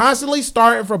 If you constantly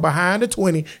starting from behind the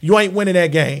 20, you ain't winning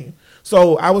that game.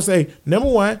 So I would say number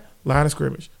 1, line of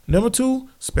scrimmage. Number 2,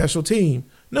 special team.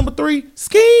 Number 3,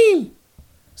 scheme.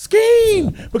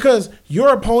 Because your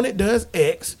opponent does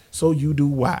X, so you do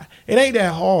Y. It ain't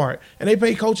that hard, and they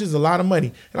pay coaches a lot of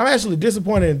money. And I'm actually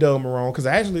disappointed in Doug Marrone because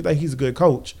I actually think he's a good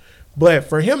coach. But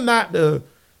for him not to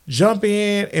jump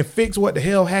in and fix what the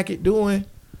hell Hackett doing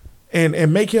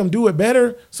and make him do it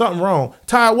better, something wrong.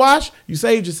 Ty Wash, you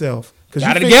saved yourself. He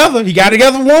got it together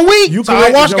for 1 week.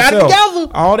 Ty Wash got it together.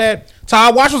 All that.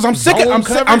 Ty Wash was, I'm sick of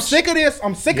this.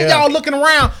 I'm sick of y'all looking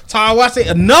around. Ty Wash said,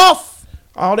 enough.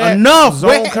 All that. Enough.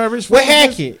 Zone coverage. Where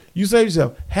Hackett? You saved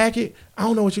yourself. Hackett, I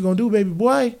don't know what you're going to do, baby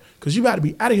boy, because you about to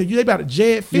be out of here. They about to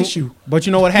jet fish you. But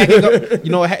you know what Hackett,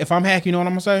 if I'm Hackett, you know what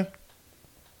I'm going to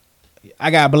say?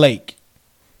 I got Blake.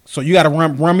 So you got to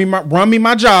run me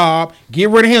my job. Get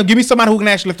rid of him. Give me somebody who can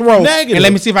actually throw, and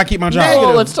let me see if I keep my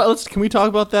job. Well, can we talk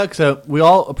about that? Because we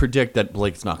all predict that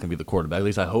Blake's not going to be the quarterback. At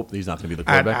least I hope he's not going to be the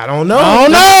quarterback. I don't know.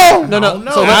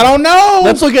 No. So I don't know.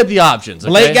 Let's look at the options.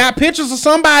 Okay? Blake got pictures of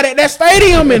somebody at that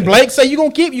stadium, and Blake said you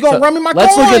gonna run me my.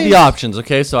 Let's look at the options.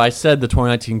 Okay, so I said the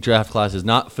 2019 draft class is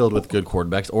not filled with good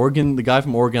quarterbacks. Oregon, the guy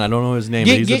from Oregon, I don't know his name,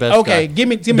 but he's the best guy. Give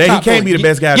me. He can't be the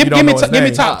best guy. Give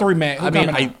me top 3, Matt.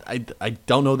 I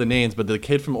don't know the names, but the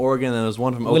kid from Oregon and there's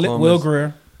one from Oklahoma. Will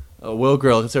Grier. Will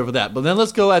Grier, let's over that. But then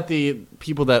let's go at the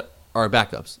people that are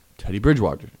backups. Teddy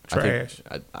Bridgewater. Trash.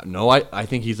 I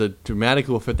think he's a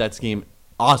dramatically will fit that scheme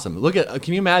awesome. Look at,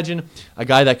 can you imagine a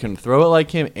guy that can throw it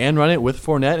like him and run it with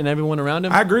Fournette and everyone around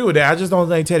him? I agree with that. I just don't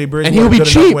think Teddy Bridgewater and he'll be good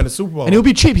enough cheap. to win the Super Bowl. And he'll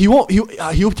be cheap.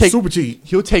 He'll take super cheap.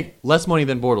 He'll take less money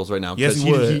than Bortles right now. Yes,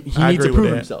 he would. He needs to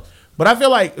prove himself. But I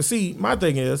feel like, see, my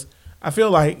thing is, I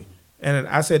feel like, and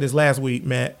I said this last week,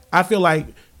 Matt. I feel like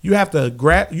you have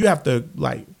to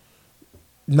like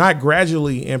not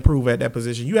gradually improve at that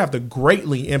position. You have to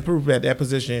greatly improve at that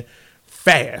position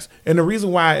fast. And the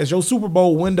reason why is your Super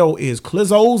Bowl window is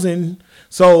closing.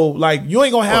 So like you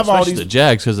ain't gonna have all these the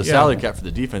Jags because the salary cap for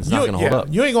the defense is not gonna hold up.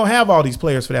 You ain't gonna have all these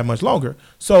players for that much longer.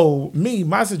 So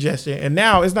my suggestion, and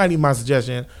now it's not even my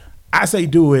suggestion. I say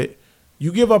do it.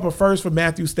 You give up a first for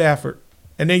Matthew Stafford,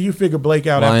 and then you figure Blake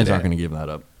out. Lions after aren't going to give that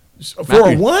up for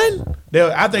a one.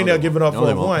 I think they'll give it up for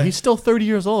a one. He's still 30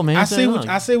 years old, man. I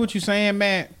see what you're saying,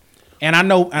 Matt. And I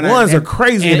know ones are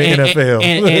crazy in the NFL.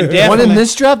 And one in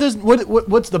this draft is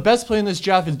what's the best play in this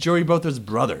draft is Joey Bosa's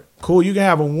brother. Cool, you can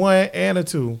have a 1 and a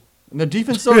 2. And the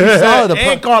defense is so solid.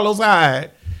 And Carlos Hyde.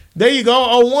 There you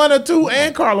go, a 1 or 2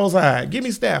 and Carlos Hyde. Give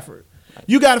me Stafford.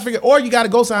 You got to figure, or you got to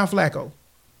go sign Flacco.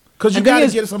 Because you got to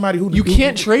get somebody who you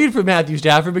can't trade for Matthew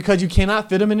Stafford because you cannot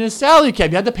fit him in his salary cap.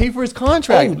 You have to pay for his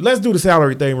contract. Oh, let's do the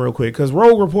salary thing real quick because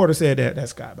Rogue Reporter said that. That's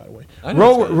Scott, by the way.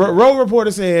 Rogue Reporter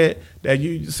said that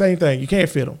same thing. You can't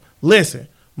fit him. Listen,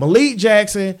 Malik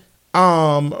Jackson,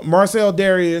 Marcel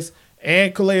Darius,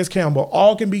 and Calais Campbell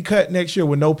all can be cut next year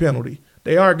with no penalty.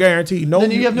 They aren't guaranteed.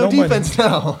 Then you have no defense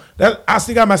now. I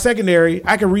still got my secondary.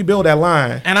 I can rebuild that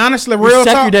line. And honestly, real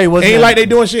talk, ain't like they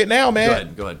doing shit now,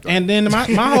 man. Go ahead. And then my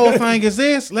whole thing is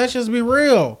this. Let's just be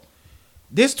real.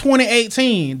 This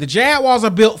 2018, the Jaguars are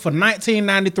built for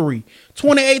 1993.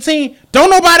 2018,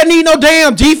 don't nobody need no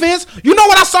damn defense. You know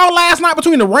what I saw last night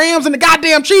between the Rams and the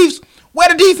goddamn Chiefs? Where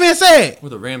the defense at?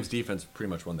 Well, the Rams defense pretty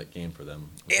much won that game for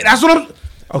them. That's what I'm...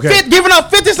 Okay. Giving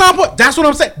up 50-something points. That's what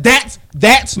I'm saying.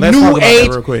 That's new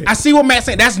age. I see what Matt's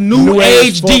saying. That's new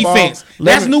age defense.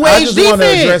 That's new age defense. I just want to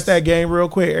address that game real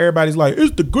quick. Everybody's like,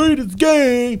 it's the greatest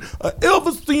game I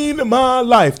ever seen in my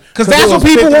life. Because that's what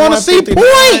people want to see,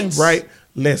 points. Right?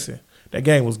 Listen. That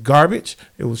game was garbage.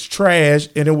 It was trash.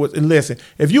 And listen,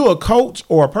 if you're a coach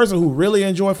or a person who really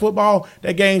enjoy football,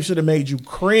 that game should have made you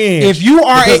cringe. If you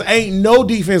are because ain't no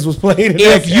defense was played in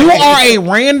if you are a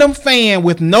random fan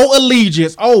with no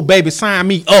allegiance, oh baby, sign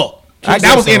me up.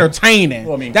 That was entertaining.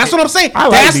 Well, I mean, that's what I'm saying.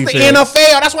 That's the NFL.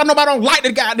 That's why nobody don't like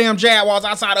the goddamn Jaguars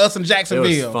outside of us in Jacksonville.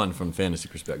 It was fun from fantasy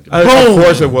perspective. Of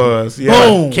course it was. Yeah.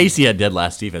 Boom. KC had dead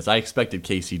last defense. I expected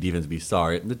KC defense to be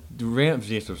sorry. The Rams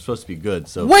defense was supposed to be good.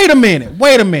 So wait a minute.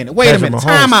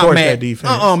 Time out,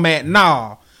 Matt. Matt.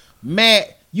 Nah,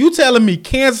 Matt. You telling me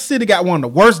Kansas City got one of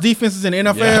the worst defenses in the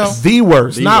NFL? Yes. The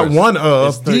worst, not worst. One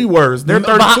of the worst. They're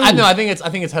 32. I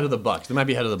think it's head of the Bucs. They might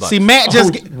be head of the Bucs. See, Matt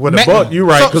just you're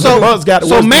right because the Bucs got the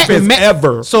worst defense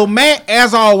ever. So Matt,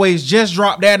 as always, just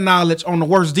dropped that knowledge on the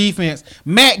worst defense.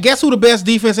 Matt, guess who the best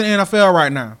defense in the NFL right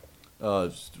now?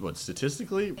 What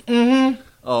statistically? Mm-hmm.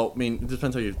 Oh, I mean, it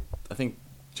depends how you. I think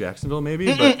Jacksonville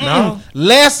maybe, but no.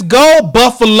 Let's go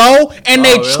Buffalo, and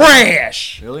they really?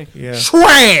 Trash. Really? Yeah.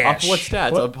 Trash. Off what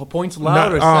stats? Points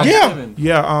allowed or stats?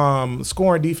 Yeah.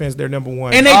 Scoring defense, they're number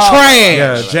 1. And they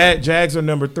trash. Yeah. Jags are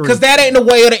number 3. Because that ain't the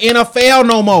way of the NFL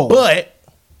no more. But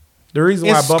the reason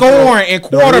why scoring and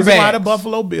quarterback. The reason why the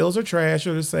Buffalo Bills are trash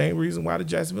are the same reason why the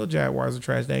Jacksonville Jaguars are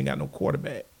trash. They ain't got no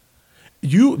quarterback.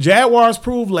 Jaguars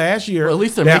proved last year. Well, at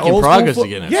least they're making progress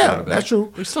again. Yeah, that's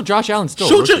true. Still, Josh Allen's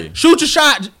still shoot your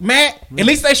shot, Matt. At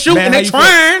least they shoot and they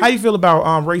trying. How you feel about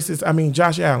racist? I mean,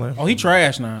 Josh Allen. Oh, he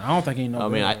trash now. I don't think he knows. I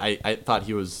mean, I thought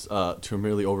he was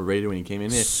tremendously overrated when he came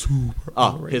in. Super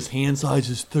overrated. His hand size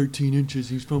is 13 inches.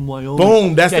 He's from Wyoming.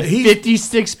 Boom. That's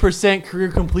 56%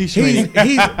 career completion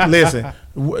rate. Listen.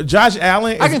 Josh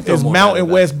Allen is Mountain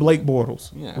West Blake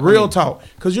Bortles. Yeah, Real talk.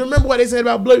 Because you remember what they said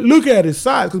about Blake? Look at his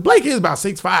size. Because Blake is about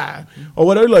 6'5". Or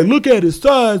whatever. Like, look at his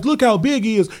size. Look how big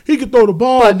he is. He can throw the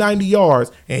ball 90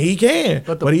 yards. And he can.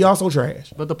 But he also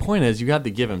trash. But the point is, you have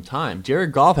to give him time.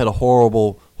 Jared Goff had a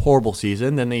horrible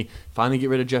season. Then they finally get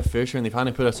rid of Jeff Fisher. And they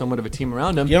finally put somewhat of a team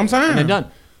around him. Give him time. And they're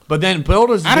done. But then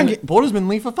Boulder's been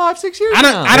leaving for 5-6 years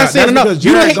now. I done seen enough. Because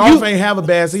Jared Goff ain't have a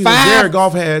bad season. Jared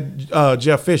Goff had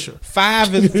Jeff Fisher.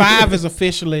 5 is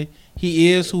officially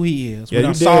he is who he is.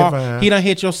 Yeah, he done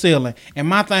hit your ceiling. And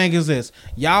my thing is this: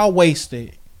 y'all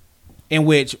wasted. In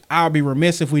which I'll be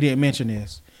remiss if we didn't mention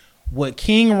this. What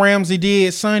King Ramsey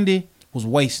did Sunday was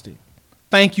wasted.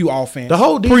 Thank you, offense. The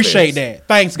whole defense. Appreciate that.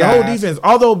 Thanks, guys. The whole defense.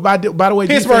 Although, by the way,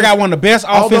 Pittsburgh got one of the best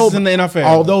offenses in the NFL.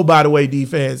 Although, by the way,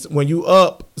 defense, when you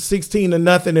up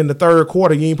 16-0 in the third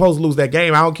quarter, you ain't supposed to lose that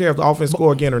game. I don't care if the offense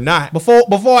score again or not.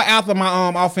 Before after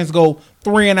my offense go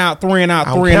 3 and out, 3 and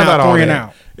out, 3 and out, 3 and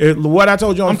out. What I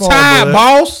told you on the phone. I'm tired,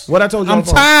 boss. What I told you on the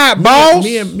phone. I'm tired, boss.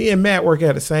 Me and Matt work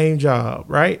at the same job,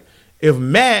 right? If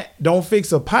Matt don't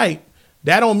fix a pipe,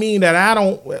 that don't mean that I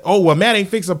don't. Oh, well, Matt ain't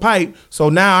fix a pipe, so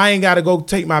now I ain't got to go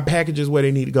take my packages where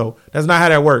they need to go. That's not how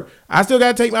that works. I still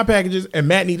got to take my packages, and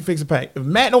Matt need to fix a pipe. If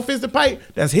Matt don't fix the pipe,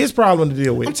 that's his problem to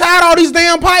deal with. I'm tired of all these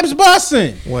damn pipes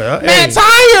busting. Well, Matt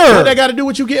tired. What that got to do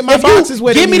with you getting my boxes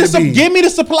where they need to be? Give me the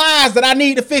supplies that I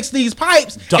need to fix these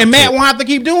pipes, and Matt won't have to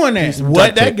keep doing that.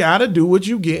 What that got to do with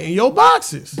you getting your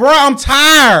boxes? Bro, I'm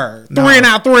tired. 3 and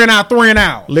out, 3 and out, 3 and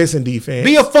out. Listen, defense.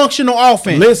 Be a functional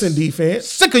offense. Listen, defense.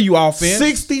 Sick of you, offense.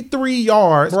 63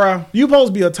 yards, bro. You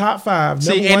supposed to be a top 5.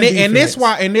 See, and this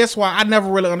why I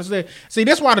never really understood. See,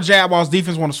 this why the Jaguars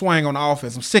defense want to swing on the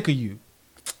offense. I'm sick of you,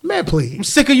 man. Please, I'm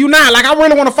sick of you now. Like I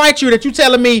really want to fight you. That you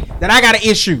telling me that I got an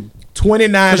issue.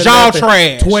 29 to y'all nothing.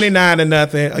 trash.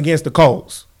 29-0 against the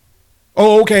Colts.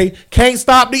 Oh, okay. Can't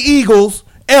stop the Eagles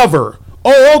ever.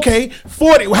 Oh, okay.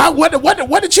 40. What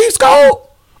the Chiefs scored?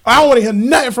 I don't want to hear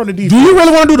nothing from the defense. Do you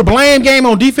really want to do the blame game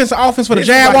on defense and offense for the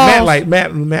Jaguars?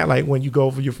 Matt, like when you go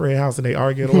for your friend's house and they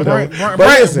argue or whatever.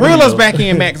 Reel us back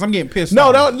in, Matt, because I'm getting pissed. No,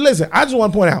 listen. I just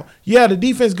want to point out. Yeah, the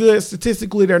defense good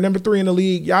statistically. They're number 3 in the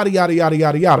league. Yada yada yada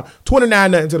yada yada.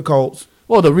 29-0 to the Colts.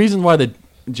 Well, the reason why the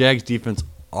Jags defense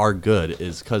are good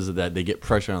is because of that they get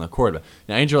pressure on the quarterback.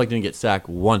 Now, Andrew Luck didn't get sacked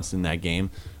once in that game.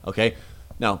 Okay,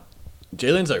 now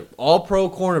Jalen's an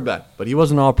all-pro cornerback, but he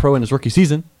wasn't all-pro in his rookie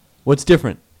season. What's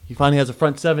different? He finally has a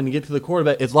front 7 to get to the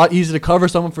quarterback. It's a lot easier to cover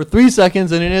someone for 3 seconds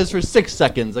than it is for 6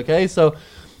 seconds, okay? So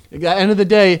at the end of the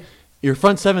day, your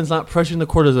front 7's not pressuring the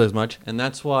quarters as much, and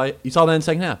that's why you saw that in the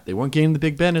second half. They weren't getting the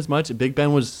Big Ben as much. Big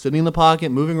Ben was sitting in the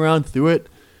pocket, moving around, threw it,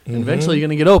 and eventually you're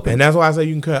going to get open. And that's why I say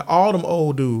you can cut all them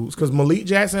old dudes, because Malik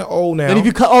Jackson old now. And if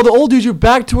you cut all the old dudes, you're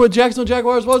back to what Jacksonville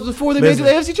Jaguars was before they made the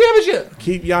AFC Championship.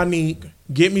 Keep Yannick.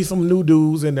 Get me some new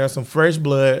dudes in there, some fresh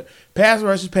blood. Pass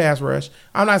rush is pass rush.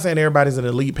 I'm not saying everybody's an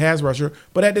elite pass rusher,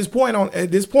 but at this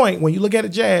point, when you look at the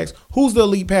Jags, who's the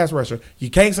elite pass rusher? You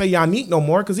can't say Yannick no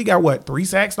more because he got 3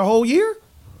 sacks the whole year?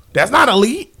 That's not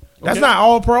elite. That's not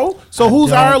all pro. So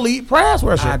who's our elite pass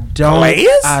rusher?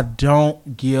 I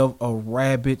don't give a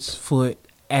rabbit's foot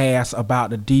ass about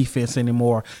the defense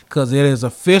anymore because it is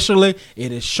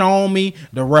shown me,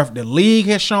 the league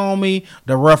has shown me,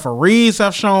 the referees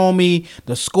have shown me,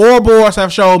 the scoreboards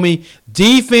have shown me,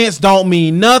 defense don't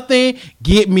mean nothing.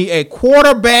 Get me a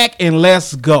quarterback and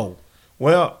let's go.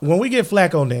 Well, when we get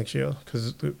Flacco next year,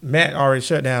 because Matt already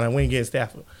shut down and we ain't getting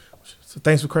Stafford. So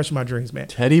thanks for crushing my dreams, man.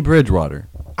 Teddy Bridgewater.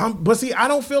 But see,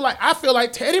 I feel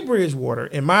like Teddy Bridgewater,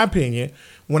 in my opinion,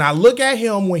 when I look at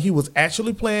him when he was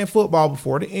actually playing football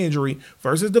before the injury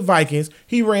versus the Vikings,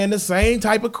 he ran the same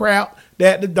type of crap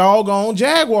that the doggone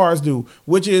Jaguars do,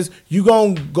 which is you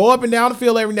going to go up and down the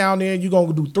field every now and then. You're going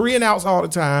to do 3 and outs all the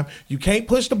time. You can't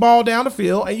push the ball down the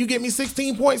field, and you get me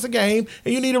 16 points a game,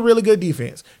 and you need a really good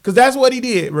defense because that's what he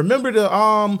did. Remember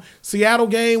the Seattle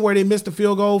game where they missed the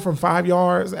field goal from 5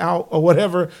 yards out or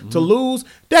whatever to lose?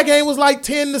 That game was like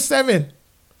 10-7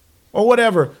 or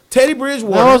whatever. Teddy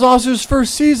Bridgewater. That was also his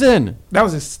first season. That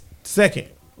was his second.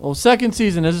 Well, second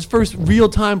season. That's his first real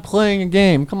time playing a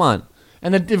game. Come on.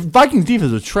 And the Vikings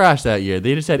defense was trash that year.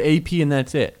 They just had AP and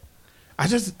that's it. I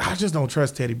just don't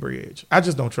trust Teddy Bridge. I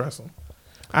just don't trust him.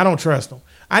 I don't trust him.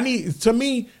 I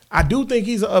do think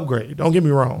he's an upgrade. Don't get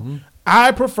me wrong. Mm-hmm.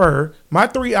 I prefer my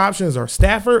 3 options are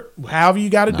Stafford, however you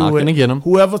got to do it. Not gonna get him.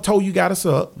 Whoever told you got to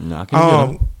suck. Not gonna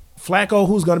get him. Flacco,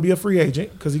 who's going to be a free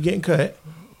agent because he's getting cut,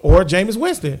 or Jameis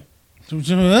Winston.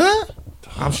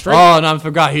 I'm straight. Oh, no, I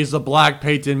forgot. He's the black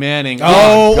Peyton Manning.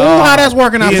 Oh, how that's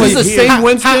working out. He's the same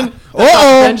Winston.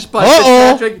 Benched by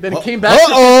Fitzpatrick. Then he came back to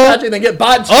Fitzpatrick. Then get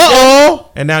bought.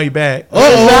 And now you're back.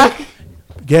 Back.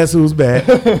 Guess who's back?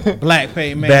 Black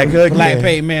Peyton Manning. Back again. Black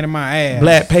Peyton Manning in my ass.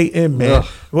 Black Peyton Manning.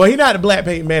 Well, he's not the Black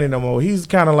Peyton Manning no more. He's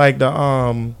kind of like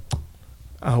the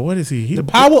what is he? The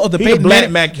power of the Peyton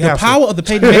Manning. The power of the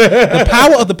Peyton Manning. The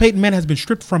power of the Peyton Manning has been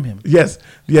stripped from him. Yes.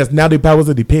 Now the powers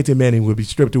of the Peyton Manning will be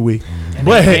stripped away.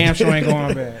 But damn sure ain't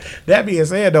going bad. That being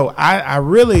said, though, I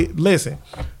really listen.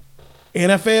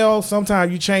 NFL,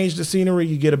 sometimes you change the scenery,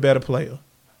 you get a better player.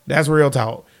 That's real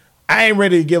talk. I ain't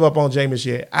ready to give up on Jameis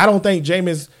yet. I don't think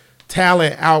Jameis'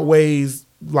 talent outweighs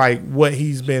like what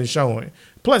he's been showing.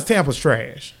 Plus, Tampa's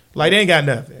trash. Like they ain't got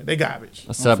nothing. They garbage.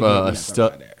 Except a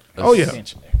stud. Oh yeah.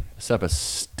 Except a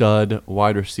stud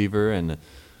wide receiver and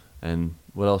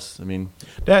What else? I mean,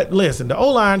 listen, the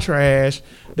O-line trash.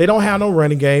 They don't have no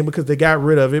running game because they got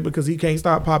rid of it because he can't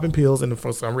stop popping pills, and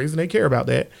for some reason they care about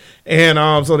that. And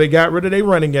so they got rid of their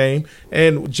running game.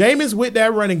 And Jameis with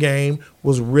that running game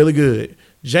was really good.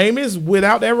 Jameis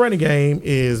without that running game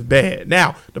is bad.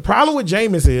 Now, the problem with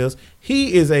Jameis is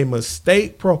he is a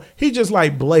mistake pro. He just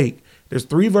like Blake. There's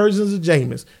 3 versions of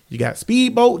Jameis. You got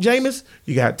speedboat Jameis,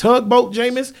 you got tugboat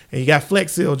Jameis, and you got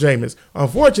flex seal Jameis.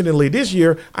 Unfortunately, this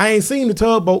year, I ain't seen the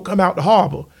tugboat come out the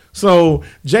harbor. So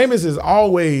Jameis is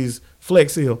always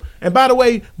flex seal. And by the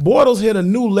way, Bortles hit a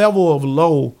new level of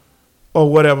low or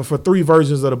whatever for 3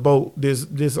 versions of the boat this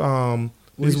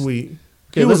week.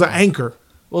 He was an anchor.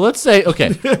 Well, let's say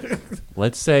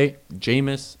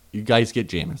Jameis. You guys get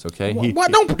Jameis, okay?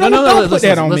 Don't put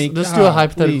that on me. Let's do a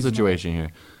hypothetical situation here.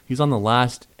 He's on the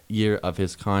last year of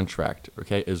his contract,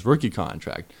 okay? His rookie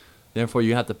contract. Therefore,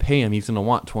 you have to pay him. He's going to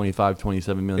want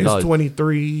 $27 million. It's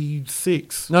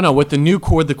 $23.6. No. With the new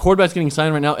the quarterback's getting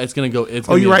signed right now. It's going to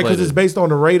go. You're right, because it's based on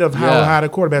the rate of how high the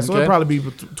quarterback. So it'll probably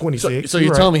be 26. So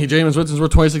you're telling me Jameis Winston's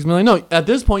worth $26 million? No. At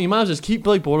this point, you might as well just keep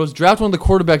Blake Bortles, draft one of the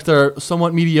quarterbacks that are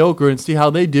somewhat mediocre, and see how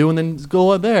they do, and then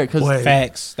go out there.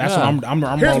 Facts. That's what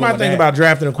I'm. Here's my thing about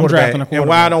drafting a quarterback, and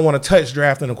why I don't want to touch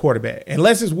drafting a quarterback,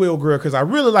 unless it's Will Grier, because I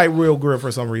really like Will Grier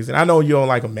for some reason. I know you don't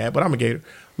like him, Matt, but I'm a Gator.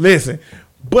 Listen.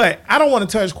 But I don't want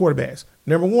to touch quarterbacks.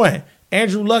 Number one,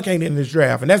 Andrew Luck ain't in this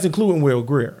draft, and that's including Will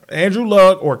Grier. Andrew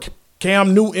Luck or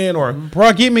Cam Newton or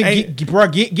get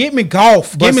me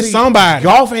Goff. Give me somebody.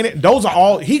 Goff ain't it. Those are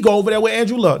all. He go over there with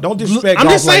Andrew Luck. Don't disrespect. I'm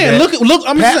just saying. Like look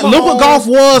what Goff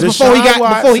was before he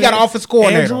got offense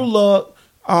coordinator. Andrew Luck,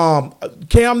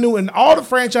 Cam Newton, all the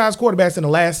franchise quarterbacks in the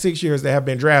last 6 years that have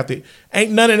been drafted,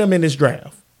 ain't none of them in this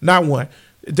draft. Not one.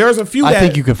 There's a few. I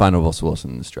think you can find a Russell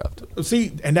Wilson in this draft.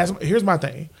 See, and here's my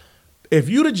thing. If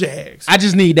you the Jags, I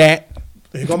just need that.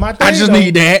 Here go my thing. I just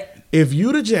need that. If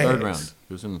you the Jags, third round.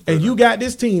 He was in the third and you round. got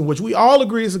this team, which we all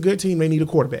agree is a good team, they need a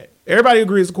quarterback. Everybody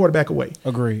agrees a quarterback away.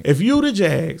 Agreed. If you the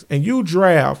Jags and you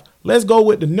draft, let's go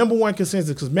with the number one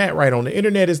consensus because Matt right on the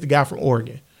internet is the guy from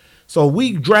Oregon. So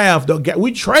we draft,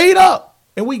 we trade up.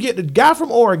 And we get the guy from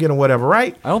Oregon or whatever,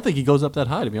 right? I don't think he goes up that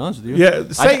high, to be honest with you. Yeah,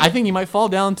 I think he might fall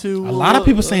down to... A lot of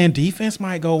people saying defense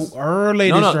might go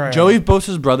early this draft. Joey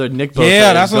Bosa's brother, Nick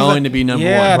Bosa, is going to be number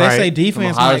one. Yeah, they right? say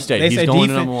defense Ohio might... State. They He's say going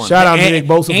defense. to number one. Shout out to Nick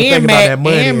Bosa for thinking about that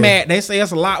money. And Matt, they say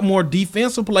it's a lot more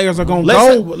defensive players are going to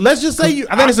go. Let's just say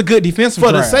I think it's a good defensive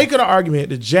for draft. the sake of the argument,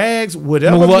 the Jags,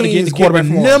 whatever means, get the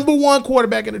number one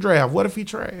quarterback in the draft. What if he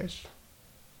trash?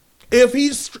 If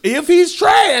he's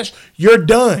trash, you're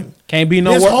done. Can't be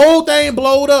no. This whole thing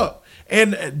blowed up,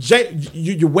 and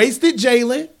you wasted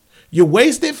Jalen, you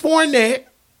wasted Fournette,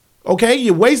 okay?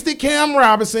 You wasted Cam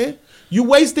Robinson, you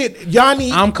wasted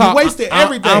Yanni, you wasted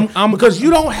everything because you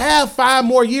don't have 5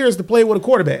 more years to play with a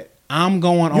quarterback. I'm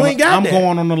going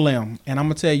on a limb, and I'm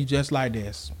gonna tell you just like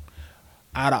this.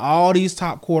 Out of all these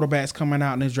top quarterbacks coming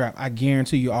out in this draft, I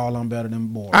guarantee you all I'm better than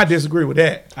Bortles. I disagree with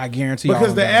that. I guarantee you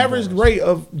because the average rate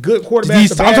of good quarterbacks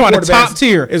to bad I'm talking about quarterbacks the top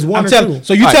tier is 1 or 2.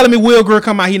 So you telling me Will Grier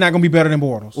come out, he's not going to be better than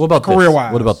Bortles? What about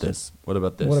career-wise? What about this? What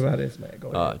about this, man?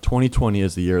 Go ahead. 2020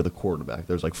 is the year of the quarterback.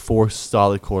 There's like 4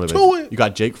 solid quarterbacks. You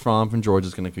got Jake Fromm from Georgia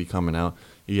is going to be coming out.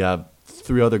 You have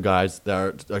 3 other guys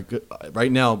that are good.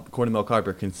 Right now, according to Mel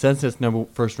Kiper, consensus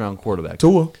first-round quarterback.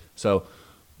 Tua. So,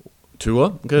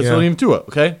 Tua? Okay, it's not even Tua,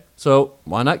 okay? So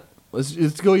why not?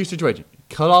 Let's go your situation.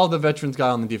 Cut all the veterans guy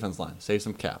on the defense line. Save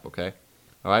some cap, okay?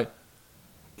 All right?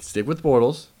 Stick with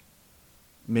Bortles.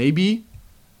 Maybe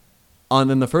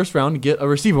in the first round, get a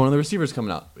receiver. One of the receivers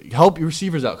coming out. Help your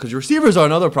receivers out because your receivers are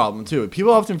another problem too.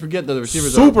 People often forget that the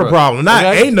receivers are super problem, not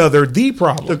another the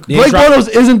problem. Blake Bortles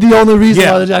isn't the only reason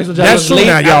why the Jacksonville Jaguars. That's true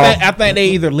now, y'all. I think they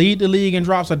either lead the league in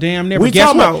drops or damn near. We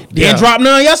guess what? Didn't drop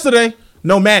none yesterday.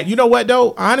 No, Matt. You know what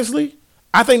though? Honestly,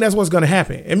 I think that's what's going to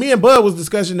happen. And me and Bud was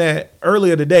discussing that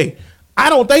earlier today. I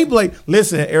don't think Blake.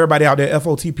 Listen, everybody out there,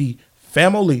 FOTP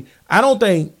family. I don't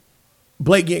think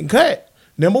Blake getting cut.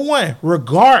 Number one,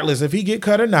 regardless if he get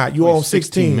cut or not, you own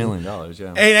 $16 million. Yeah,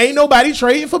 and ain't nobody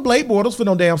trading for Blake Bortles for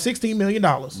no damn $16 million.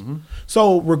 Mm-hmm.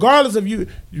 So regardless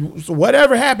of so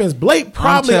whatever happens, Blake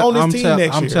probably on this team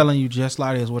next year. I'm telling you just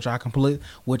like this, which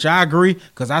I agree,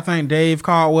 because I think Dave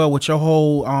Caldwell with your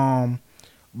whole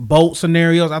boat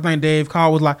scenarios, I think Dave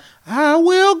Caldwell was like, I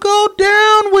will go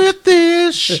down with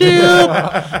this ship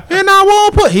and I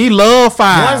won't put. He loved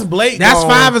 5. Once Blake that's gone,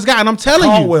 5 is got, and I'm telling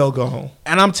Caldwell gone.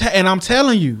 And I'm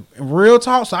telling you, real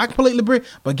talk. So I completely agree.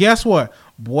 But guess what,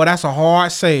 boy? That's a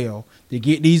hard sell to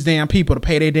get these damn people to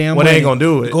pay their damn money. They ain't gonna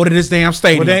do it. Go to this damn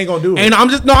stadium. They ain't gonna do it. And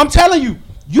I'm telling you.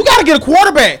 You got to get a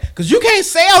quarterback because you can't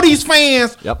sell these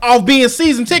fans off being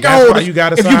season ticket holders if you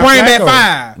bring back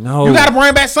 5. No. You got to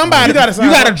bring back somebody. You got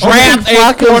to draft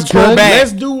a quarterback.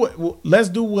 Let's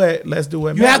do what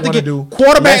you have to get.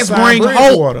 Quarterbacks bring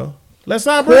hope. Let's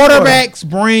sign quarterbacks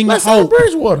bring hope.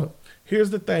 Bridgewater. Here's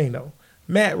the thing, though.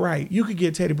 Matt Wright, you could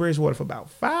get Teddy Bridgewater for about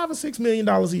 $5 or $6 million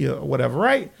a year or whatever,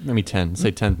 right? Maybe 10.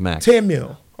 Say 10 max. 10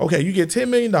 mil. Okay, you get $10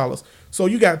 million. So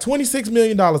you got $26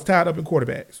 million tied up in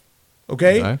quarterbacks.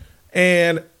 Okay?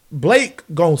 And Blake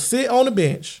gonna sit on the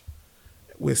bench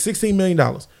with $16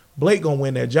 million. Blake gonna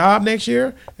win that job next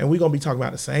year, and we're gonna be talking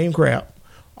about the same crap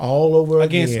all over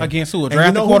again. Against who? A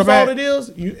drafted quarterback? Whose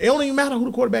fault it is? It don't even matter who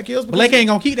the quarterback is. Blake ain't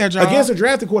gonna keep that job. Against a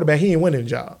drafted quarterback, he ain't winning the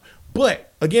job.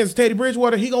 But against Teddy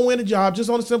Bridgewater, he gonna win the job just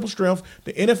on a simple strength.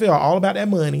 The NFL are all about that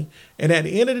money. And at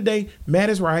the end of the day, Matt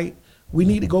is right. We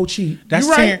need to go cheap. That's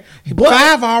right.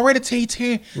 5 already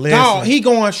T10. Dog, he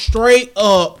going straight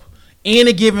up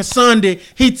any given Sunday.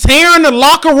 He tearing the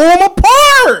locker room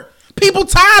apart. People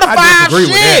tired of 5 shit. With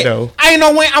that, though. I ain't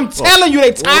no way. I'm telling you,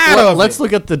 they tired of it. Let's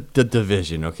look at the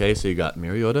division, okay? So you got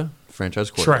Mariota, franchise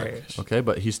quarterback. Trash. Okay,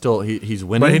 but he's still he's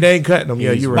winning. But he ain't cutting them.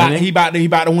 Yeah, you're right. He about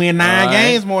to win 9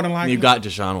 games more than likely. You got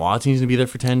Deshaun Watson. He's gonna be there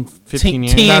for 10, 15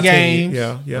 years. 10 games.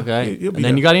 Yeah. Okay. And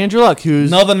then you got Andrew Luck,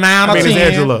 who's another 9 or 10.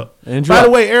 Andrew Luck. By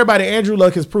the way, Andrew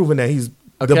Luck has proven that he's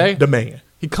the man.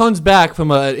 He comes back from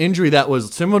an injury that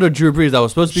was similar to Drew Brees that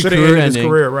was supposed to be career-ending.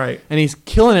 Career, right? And he's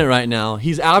killing it right now.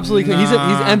 He's absolutely he's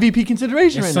MVP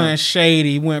consideration right now.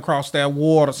 Shady went across that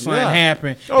water. Something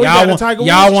happened. Oh,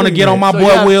 y'all want to get on my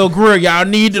boy Will Greer. Y'all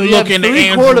need to look into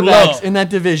Andrew quarterbacks in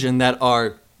that division that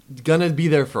are gonna be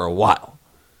there for a while.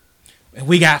 And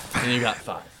we got 5. And you got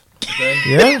 5. Okay?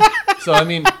 Yeah. So I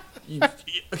mean,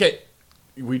 okay,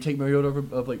 we take Mariota over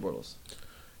Blake Bortles.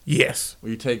 Yes.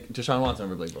 Will you take Deshaun Watson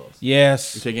over Blake Bortles?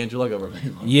 Yes. You take Andrew Luck over Blake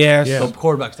Bortles? Yes. Yeah. So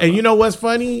quarterbacks. And you know what's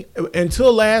funny?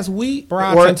 Until last week,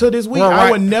 until this week,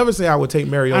 I would never say I would take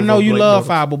Mariota. I know you love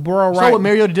 5, but bro, right? What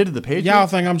Mariota did to the Patriots? Y'all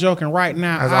think I'm joking right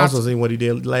now. I've also seen what he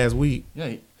did last week.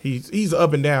 Yeah. He's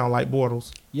up and down like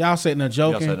Bortles. Y'all sitting there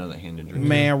joking. He also had another hand injury.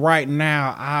 Man, right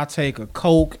now, I'll take a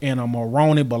Coke and a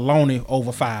Maroni bologna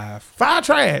over 5. 5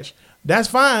 trash. That's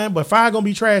fine, but 5 gonna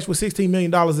be trash with $16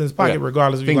 million in his pocket,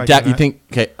 regardless. You think?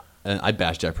 Okay, and I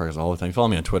bash Dak Prescott all the time. Follow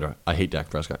me on Twitter. I hate Dak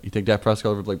Prescott. You take Dak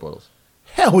Prescott over Blake Bortles?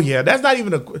 Hell yeah, that's not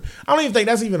even a. I don't even think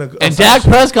that's even a. And Dak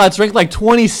Prescott's ranked like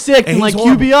 26 in like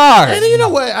horrible. QBR. And you know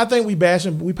what? I think we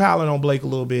piling on Blake a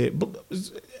little bit. But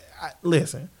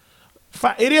listen,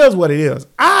 it is what it is.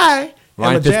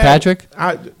 Ryan Fitzpatrick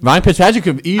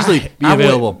could easily be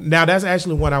available. Now that's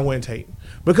actually one I wouldn't take.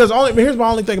 Because here's my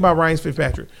only thing about Ryan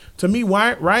Fitzpatrick. To me,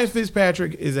 Ryan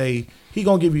Fitzpatrick is he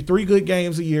gonna give you 3 good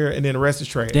games a year, and then the rest is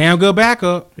trash. Damn good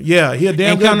backup. Yeah, he a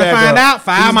damn good backup. And come to find out,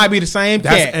 5 might be the same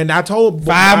cat. And I told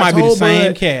 5 might be the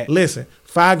same cat. Listen,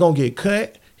 5 gonna get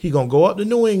cut. He gonna go up to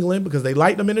New England because they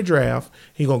liked him in the draft.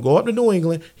 He gonna go up to New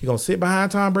England. He gonna sit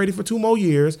behind Tom Brady for 2 more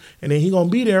years, and then he gonna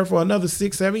be there for another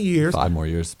 6, 7 years. 5 more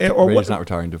years. Brady's not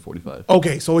retiring to 45.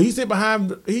 Okay, so he sit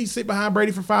behind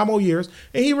Brady for 5 more years,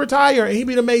 and he retire, and he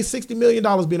be made $60 million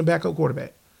being a backup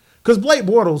quarterback. Because Blake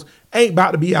Bortles ain't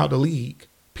about to be out the league.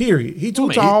 Period. He too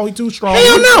tall. He too strong.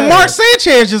 Hell no. Mark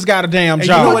Sanchez just got a damn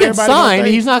job. He signed.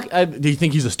 He's not. Do you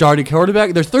think he's a starting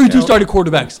quarterback? There's 32 starting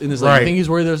quarterbacks in this league. Right. You think he's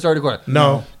worthy of a starting quarterback?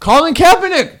 No. Colin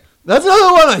Kaepernick. That's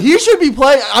another one. He should be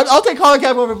playing. I'll take Colin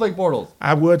Kaepernick over Blake Bortles.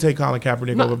 I would take Colin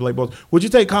Kaepernick over Blake Bortles. Would you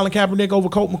take Colin Kaepernick over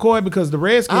Colt McCoy? Because the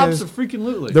Redskins,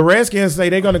 absolutely. The Redskins say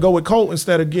they're going to go with Colt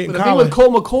instead of getting Colin. The thing with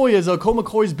Colt McCoy is Colt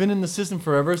McCoy's been in the system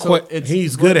forever, so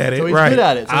he's good at it. So he's right. good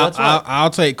at it. So that's why I'll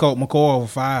take Colt McCoy over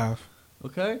 5.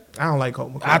 Okay. I don't like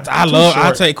Colt McCoy.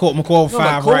 I'll take Colt McCoy over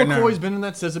 5 right now. Colt McCoy's been in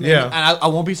that system, and I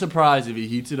won't be surprised if he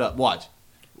heats it up. Watch.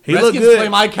 He look good. Play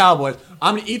my Cowboys.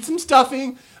 I'm gonna eat some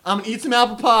stuffing. I'm going to eat some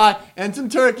apple pie and some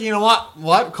turkey. You know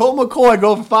what? Colt McCoy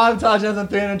go for 5 touchdowns and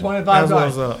 325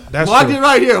 yards. Watch it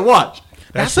right here. Watch.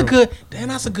 That's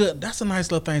a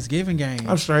nice little Thanksgiving game.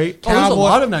 I'm straight. There's a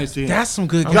lot of nice games. That's some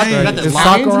good games. You got the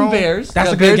Lions and Bears.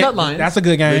 That's a good game. That's a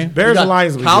good game. Bears and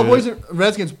Lions. Cowboys and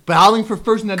Redskins battling for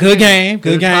first in that good game.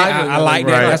 Good game. I like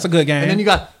that. That's a good game. And then you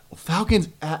got Falcons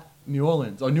at New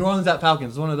Orleans. Or New Orleans at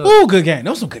Falcons. One of those. Ooh, good game.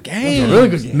 Those are some good games. Really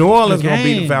good games. New Orleans going to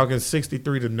beat the Falcons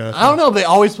 63-0. I don't know. They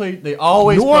always play each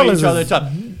other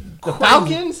tough. The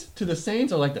Falcons to the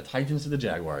Saints are like the Titans to the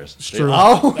Jaguars. It's true.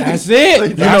 That's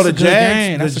it. The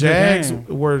Jags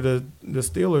were the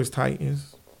Steelers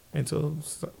Titans until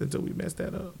we messed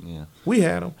that up. Yeah. We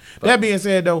had them. That being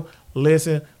said, though,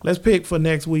 Listen, let's pick for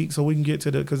next week so we can get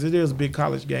to because it is a big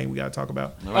college game we got to talk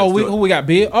about. Right, who we got?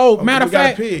 Bill. Oh, matter of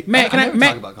fact, Matt, can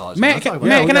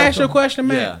I ask you a question,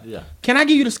 Matt? Yeah. Can I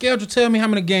give you the schedule? Tell me how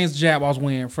many games the Jaguars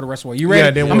win for the rest of the way. You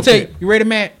ready? Yeah, I'm gonna tell you. You ready,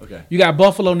 Matt? Okay. You got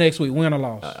Buffalo next week. Win or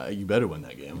loss? You better win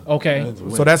that game. Okay.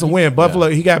 So that's a win. Buffalo.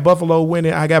 He got Buffalo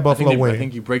winning. I got Buffalo winning. I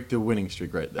think you break the winning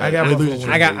streak right there. I got Buffalo winning.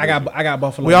 I got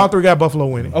Buffalo. We all three got Buffalo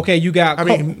winning. Okay, you got.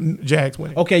 Jags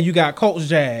winning. Okay, you got Colts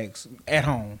Jags at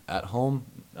home. At home,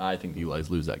 I think you guys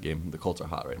lose that game. The Colts are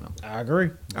hot right now. I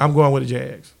agree. I'm going with the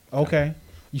Jags. Okay.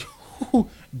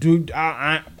 Dude,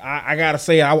 I gotta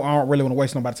say I don't really want to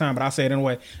waste nobody's time, but I'll say it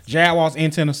anyway. Jaguars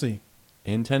in Tennessee.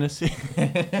 In Tennessee?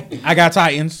 I got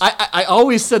Titans. I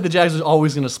always said the Jags are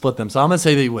always going to split them, so I'm going to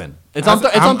say they win. It's on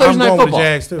Thursday I'm Night going Football. with the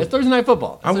Jags too. It's Thursday Night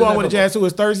Football. I'm going with the Jags too.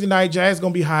 It's Thursday night. Jags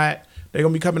going to be hot. They're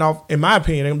going to be coming off, in my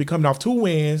opinion, they're going to be coming off 2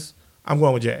 wins. I'm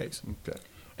going with Jags. Okay.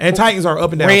 And Titans are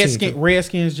up and down.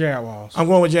 Redskins, Jaguars. I'm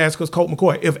going with Jags because Colt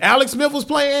McCoy. If Alex Smith was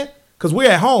playing, because we're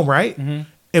at home, right? Mm-hmm.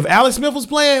 If Alex Smith was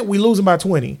playing, we losing by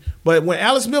 20. But when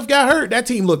Alex Smith got hurt, that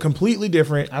team looked completely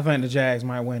different. I think the Jags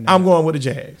might win that. I'm going with the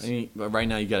Jags. Right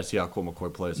now, you got to see how Colt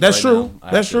McCoy plays. That's true.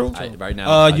 That's true. Right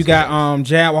now, you got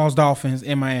Jaguars, Dolphins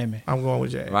in Miami. I'm going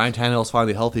with Jags. Ryan Tannehill's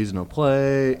finally healthy. He's going to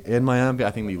play in Miami.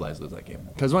 I think the Eli's lose that game.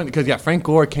 Because you got Frank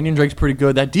Gore, Kenyon Drake's pretty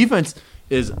good. That defense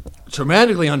is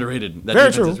dramatically underrated.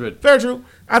 Very true. Very true.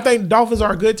 I think the Dolphins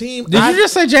are a good team. Did you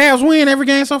just say Jags win every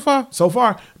game so far? So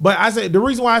far. But I said the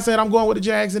reason why I said I'm going with the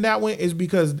Jags in that one is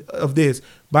because of this.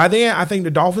 By then, I think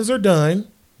the Dolphins are done.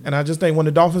 And I just think when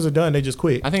the Dolphins are done, they just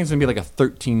quit. I think it's going to be like a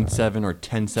 13-7 or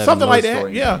 10-7. Something like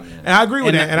that, yeah. And I agree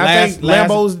with that. And I think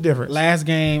Lambeau's the difference. Last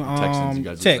game,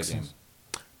 Texans.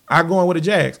 I'm going with the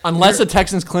Jags. Unless the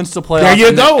Texans clinch the playoffs. There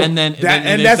you go.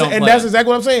 That's exactly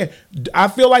what I'm saying. I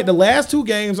feel like the last 2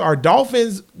 games, our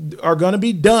Dolphins are going to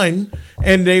be done,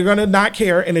 and they're going to not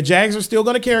care, and the Jags are still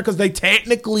going to care because they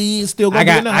technically still going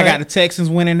to be in the hunt. I got the Texans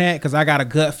winning that because I got a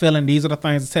gut feeling these are the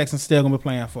things the Texans still going to be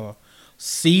playing for.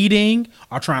 Seeding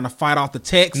or trying to fight off the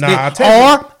Texans.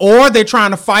 Or they're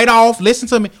trying to fight off, listen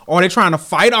to me, or they're trying to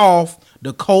fight off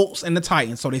the Colts and the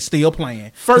Titans, so they still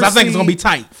playing. Because I think it's going to be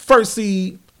tight. First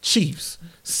seed, Chiefs.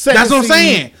 That's what I'm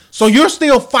saying. So you're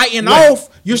still fighting off.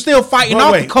 You're still fighting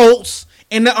off the Colts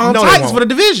and the Titans for the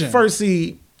division. First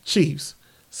seed, Chiefs.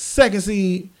 Second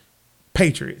seed,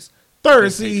 Patriots.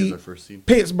 Third seed,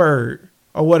 Pittsburgh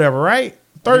or whatever. Right?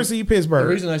 Third seed, Pittsburgh.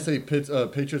 The reason I say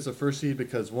Patriots are first seed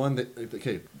because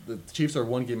the Chiefs are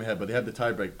 1 game ahead, but they have the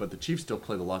tiebreak. But the Chiefs still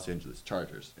play the Los Angeles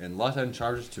Chargers, and Los Angeles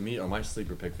Chargers to me are my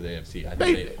sleeper pick for the AFC. I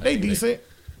think they decent.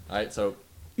 All right, so.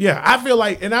 Yeah, I feel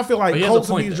like Colts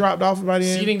will be dropped off by the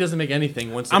end. Seeding doesn't make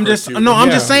anything once. I'm just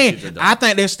saying. I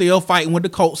think they're still fighting with the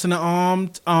Colts and the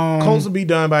Colts will be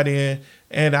done by the end,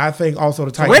 and I think also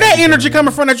the Titans. Where that energy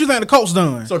coming from that you think the Colts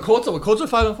done? So Colts are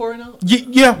 5-4 right now.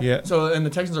 Yeah. So and the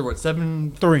Texans are what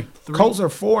 7-3. Colts are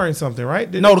 4 and something,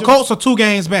 right? The Colts are 2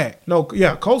 games back. No,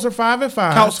 yeah, Colts are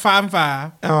 5-5. Colts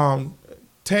 5-5.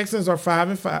 Texans are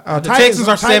 5-5. The Texans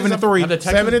are 7-3.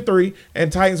 7-3,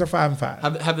 and Titans are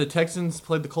 5-5. Have the Texans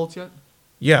played the Colts yet?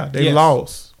 Yeah, they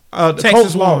lost. The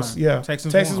Colts lost. Yeah,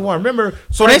 Texas won. Remember,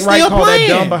 so they still playing.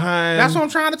 That dumb behind. That's what I'm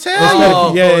trying to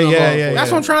tell you. Yeah. That's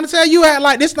what I'm trying to tell you. Act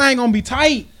like this thing gonna be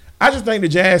tight. I just think the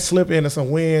Jazz slip into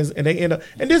some wins, and they end up.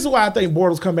 And this is why I think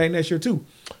Bortles come back next year too.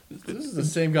 This is the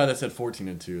same guy that said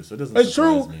 14-2, so it doesn't. It's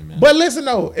true, me, man. But listen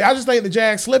though, I just think the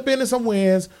Jags slip into some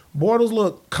wins. Bortles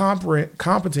look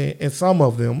competent in some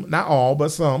of them, not all, but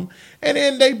some, and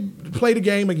then they play the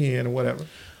game again or whatever.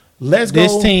 Let's go.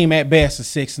 This team at best is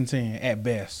 6-10 at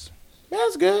best.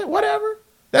 That's good. Whatever.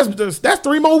 That's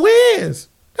 3 more wins.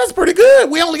 That's pretty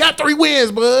good. We only got 3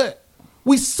 wins, bud.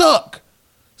 We suck.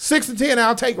 6-10,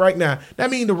 I'll take right now. That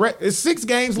means it's 6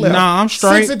 games left. Nah, I'm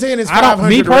straight. 6-10 is 500.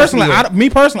 Me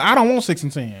personally, I don't want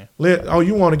 6-10.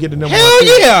 You want to get the number?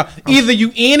 Hell yeah! Either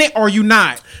you in it or you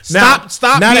not. Stop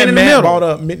now being in the middle. Brought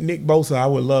up Nick Bosa. I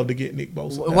would love to get Nick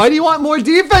Bosa. Why do you want more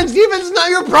defense? Defense is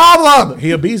not your problem. He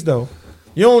a beast though.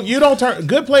 You don't turn.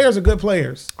 Good players are good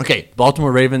players. Okay,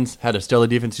 Baltimore Ravens had a stellar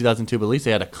defense in 2002, but at least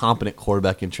they had a competent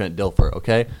quarterback in Trent Dilfer.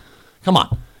 Okay, come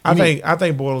on. I think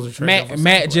Bortles are Trent.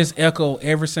 Matt just echoed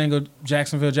every single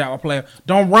Jacksonville Jaguar player.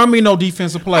 Don't run me no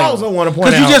defensive player. I also want to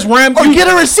point out you just ran. Or get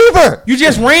a receiver. You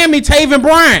just ran me Taven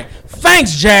Bryan.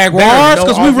 Thanks Jaguars,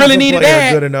 because we really needed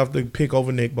that. Good enough to pick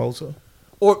over Nick Bosa.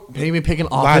 Or maybe pick an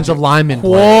offensive lineman.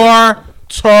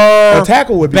 A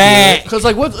tackle would be back. Because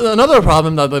what's another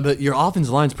problem? Your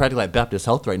offensive line's practically like Baptist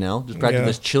Health right now. Just practically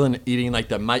just chilling, eating like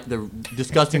the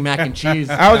disgusting mac and cheese.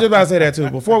 I was just about to say that too.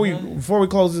 Before we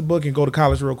close this book and go to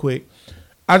college real quick,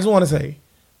 I just want to say,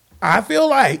 I feel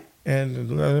like,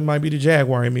 and it might be the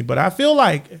Jaguar in me, but I feel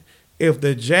like if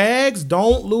the Jags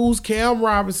don't lose Cam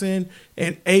Robinson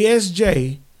and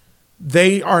ASJ,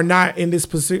 they are not in this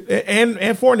position. And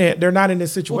Fournette, they're not in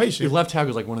this situation. Your left tackle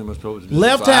is like one of the most privileged.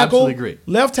 Left I tackle, absolutely agree.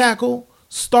 left tackle,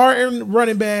 starting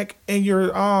running back, and your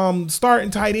starting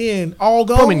tight end all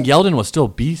go. I mean, Yeldon was still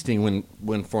beasting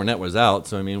when Fournette was out.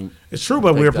 So I mean, it's true,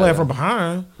 but we were playing from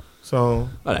behind, so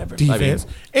whatever. Defense.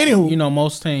 Anywho,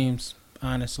 most teams,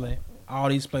 honestly, all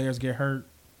these players get hurt.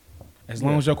 As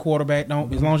long as your quarterback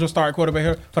don't, as long as your starting quarterback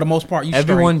hurt, for the most part, you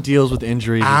everyone straight. deals with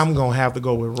injuries. I'm gonna have to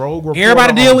go with Rogue Reporter.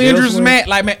 Everybody deal with injuries, Matt.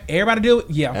 Like man, everybody deal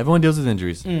with Everyone deals with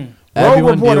injuries. Rogue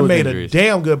Reporter made a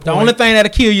damn good point. The only thing that'll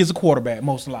kill you is a quarterback,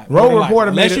 most likely. Rogue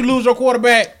Reporter unless you lose your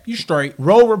quarterback, you straight.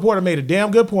 Rogue Reporter made a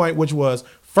damn good point, which was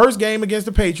first game against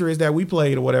the Patriots that we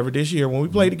played or whatever this year. When we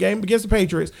played the game against the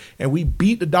Patriots and we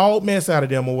beat the dog mess out of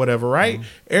them or whatever, right?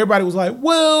 Everybody was like,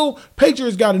 "Well,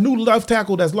 Patriots got a new left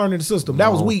tackle that's learning the system."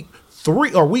 That was week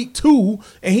 3 or week 2,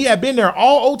 and he had been there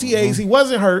all OTAs. He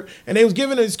wasn't hurt, and they was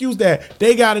giving an excuse that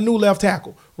they got a new left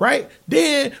tackle, right?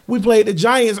 Then we played the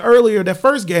Giants earlier that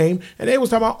first game, and they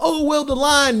was talking about, oh, well, the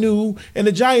line knew, and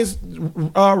the Giants'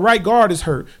 right guard is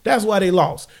hurt. That's why they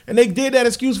lost. And they did that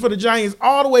excuse for the Giants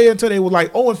all the way until they were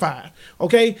like 0-5,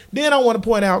 okay? Then I want to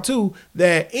point out, too,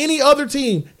 that any other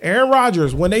team, Aaron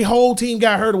Rodgers, when their whole team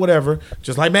got hurt or whatever,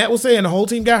 just like Matt was saying, the whole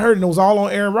team got hurt, and it was all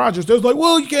on Aaron Rodgers. They was like,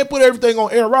 well, you can't put everything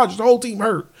on Aaron Rodgers. The whole team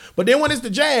hurt. But then when it's the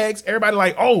Jags, everybody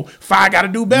like, oh, Fi got to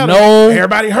do better. No.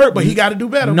 Everybody hurt, but he got to do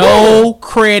better. No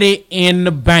credit in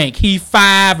the bank. He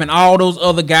 5 and all those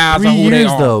other guys 3 are who they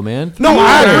years are. though, man. No,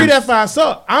 I agree that Fi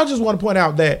suck. I just want to point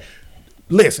out that,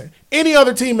 listen, any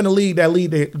other team in the league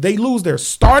that they lose their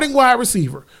starting wide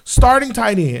receiver, starting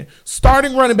tight end,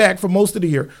 starting running back for most of the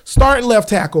year, starting left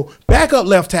tackle, backup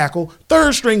left tackle,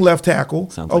 third string left tackle.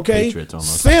 Sounds like okay, Patriots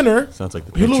almost. Center. Sounds like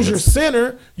the You lose your Patriots.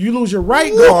 center. You lose your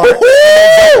right guard.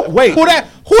 Wait, Who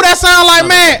that sound like,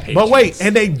 Matt? but wait,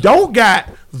 and they don't got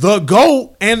the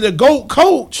GOAT and the GOAT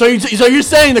coach. So you're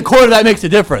saying the quarterback makes a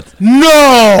difference?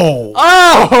 No.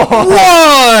 Oh,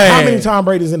 What? How many Tom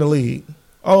Brady's in the league?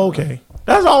 Oh, okay.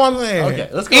 That's all I'm saying. okay.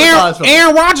 Let's go. To college football.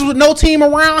 Aaron Rodgers with no team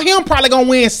around him probably gonna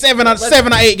win 7 or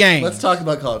 8 games. Let's talk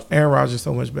about college football. Aaron Rodgers is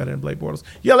so much better than Blake Bortles.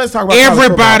 Yeah, let's talk about college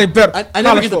Everybody football. better. I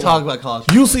never get to talk about college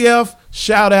football. UCF,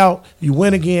 shout out. You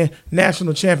win again.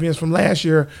 National champions from last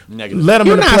year. Negative. Let them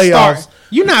You're in the not playoffs. starting.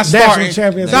 You're not National starting.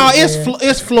 champions. No,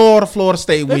 it's Florida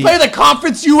State They week. play the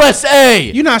Conference USA.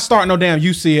 You're not starting no damn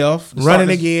UCF. Running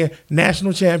again.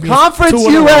 National champions. Conference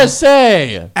 2-0.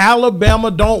 USA. Alabama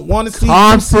don't want to see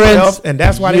Conference UCF, and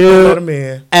that's why they don't let them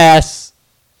in. USA.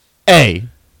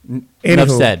 Enough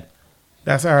Anywho, said.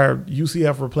 That's our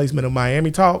UCF replacement of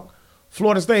Miami talk.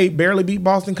 Florida State barely beat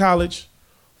Boston College.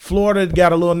 Florida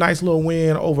got a nice little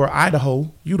win over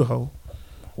Idaho. Who though?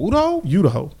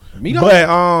 Idaho. Me though?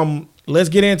 But let's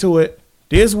get into it.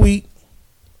 This week,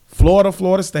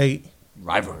 Florida State,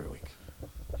 Rivalry week.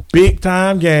 big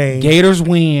time game. Gators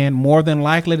win. More than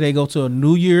likely, they go to a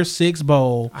New Year's Six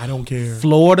bowl. I don't care.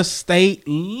 Florida State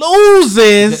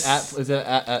loses. Is it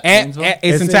at Gainesville?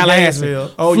 It's in Tallahassee.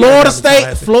 Gainesville. Oh, Florida yeah, it's in State.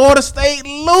 Tallahassee. Florida State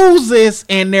loses,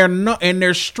 and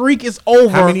their streak is over.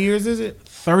 How many years is it?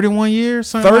 31 years.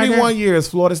 Something 31 like that? years.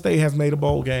 Florida State has made a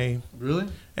bowl game, Really?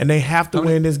 and they have to How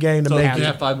many- win this game to So make they it.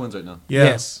 have 5 wins right now. Yeah.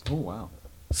 Yes. Oh wow.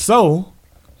 So,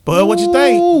 but what you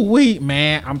think? Ooh,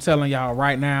 man, I'm telling y'all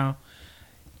right now,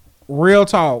 real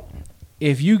talk.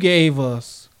 If you gave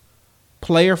us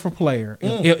player for player,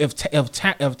 if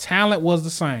talent was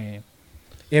the same,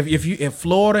 if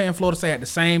Florida and Florida State had the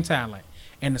same talent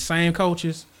and the same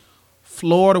coaches,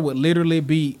 Florida would literally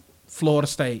beat Florida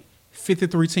State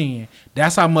 53-10.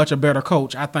 That's how much a better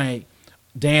coach I think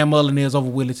Dan Mullen is over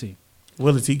Willie T.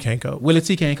 Willie T can't coach. Willie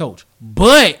T can't coach.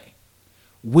 But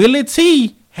Willie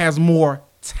T has more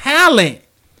talent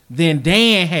than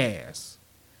Dan has.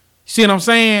 See what I'm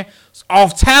saying?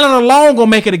 Off talent alone gonna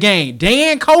make it a game.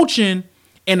 Dan coaching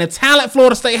and the talent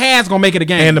Florida State has gonna make it a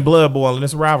game. And the blood boiling.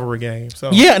 It's a rivalry game.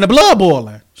 So yeah, and the blood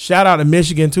boiling. shout out to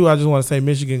Michigan too. I just want to say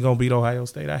Michigan gonna beat Ohio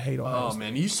State. I hate Ohio Oh State.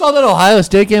 man, you saw that Ohio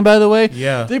State game by the way?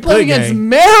 Yeah. They played Good against game.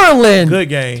 Maryland. Good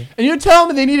game. And you're telling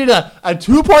me they needed a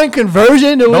 2-point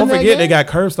conversion to win Don't that forget game? they got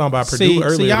curb stomped by Purdue earlier.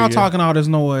 See, y'all in the year. talking all this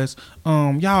noise.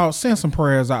 Y'all send some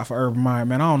prayers out for Urban Meyer,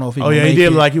 man. I don't know if he. Oh gonna yeah, he make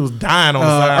did it. like he was dying on the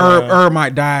side. Herb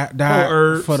might die Poor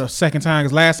Herbs. for the second time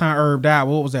because last time Herb died,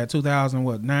 what was that?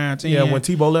 2019. Yeah, when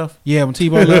Tebow left. Yeah, when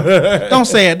Tebow left. Don't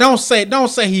say it. Don't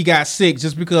say he got sick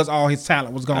just because all his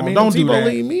talent was gone. I mean, don't when do Tebow that.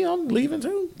 leave me, I'm leaving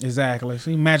too. Exactly.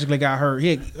 So he magically got hurt.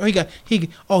 He hard.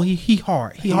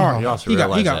 He hard. You also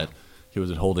realize that he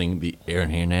was holding the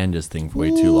Aaron Hernandez thing for way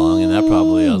too long, and that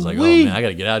probably I was like, oh man, I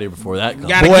gotta get out of here before that comes.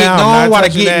 Gotta get going while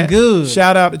it's getting good.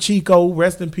 Shout out to Chico,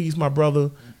 rest in peace, my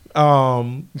brother.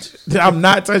 I'm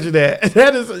not touching that.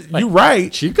 That is, you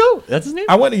right. Chico, that's his name.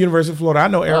 I went to University of Florida. I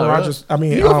know Aaron Rodgers. I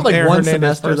mean, you went for like Aaron one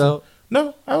Hernandez semester person. though.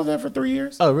 No, I was there for 3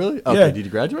 years. Oh really? Okay. Yeah. Did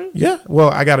you graduate? Yeah. Well,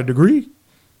 I got a degree.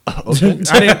 Okay.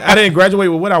 I didn't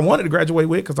graduate with what I wanted to graduate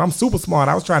with because I'm super smart.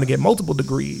 I was trying to get multiple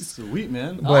degrees. Sweet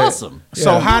man, But, awesome. yeah.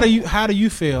 So how do you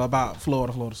feel about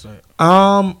Florida State?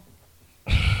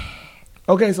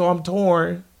 Okay, so I'm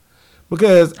torn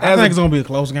because I think it's gonna be a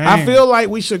close game. I feel like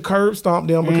we should curb stomp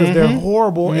them because they're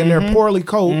horrible and they're poorly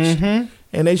coached and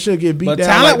they should get beat but down.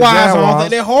 talent like wise, I don't think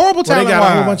they're horrible. They Talent got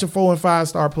wise, a whole bunch of 4 and 5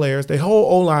 star players. They whole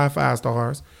O line 5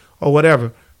 stars or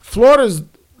whatever. Florida's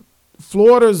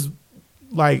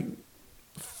like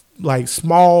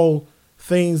small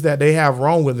things that they have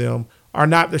wrong with them are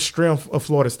not the strength of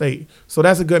Florida State. So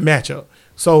that's a good matchup.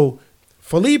 So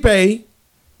Felipe,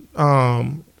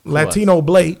 Latino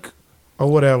Blake or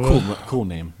whatever. Cool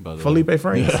name, by the way. Felipe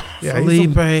Franks. Yeah,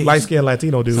 Felipe, light skinned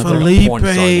Latino dude.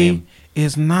 Felipe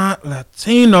is not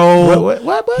Latino.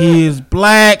 What? He is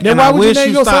black. Then and why I would you wish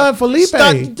name your son Felipe?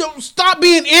 Stop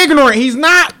being ignorant. He's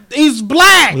not. He's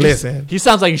black. Listen. He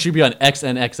sounds like he should be on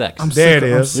XNXX. There it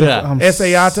is. Yeah.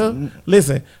 Esayata.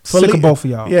 Listen. Sick of both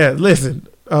of y'all. Yeah, listen.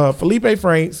 Felipe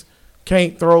Franks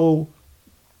can't throw,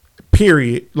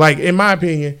 period. Like, in my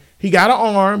opinion, he got an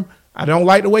arm. I don't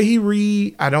like the way he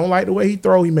read. I don't like the way he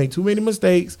throw. He made too many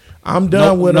mistakes. I'm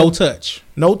done with him.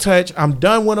 No touch. I'm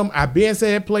done with him. I been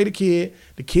said play the kid.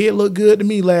 The kid looked good to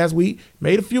me last week.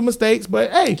 Made a few mistakes, but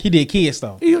hey. He did kid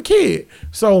stuff. He's a kid.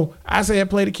 I said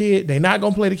play the kid. They not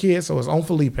going to play the kid, so it's on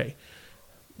Felipe.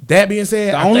 That being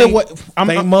said, I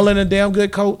think Mullen a damn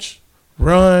good coach.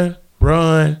 Run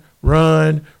it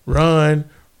again.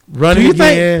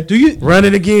 Run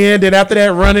it again. Then after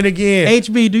that, run it again.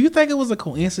 HB, do you think it was a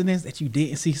coincidence that you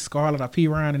didn't see Scarlett or P.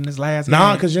 Ryan in this last game?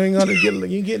 Nah, because you ain't gonna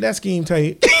get that scheme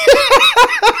tape.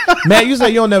 Matt, you say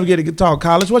you'll never get to talk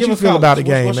college. What you feel about the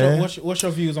game, man? What's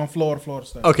your views on Florida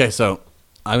State? Okay, so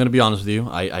I'm gonna be honest with you.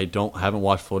 I haven't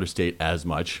watched Florida State as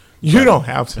much. You don't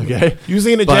have to. Okay. You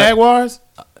seen the Jaguars?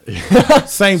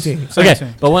 Same team.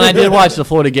 But when I did watch the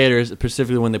Florida Gators,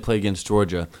 specifically when they play against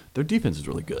Georgia, their defense is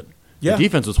really good. Yeah. The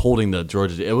defense was holding the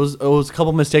Georgia. It was a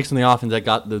couple mistakes in the offense that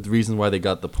got the reason why they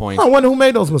got the points. I wonder who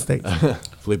made those mistakes.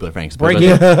 Felipe Franks. But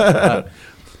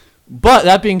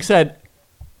that being said,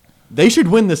 they should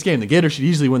win this game. The Gators should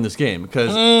easily win this game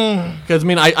because I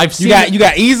mean I've seen you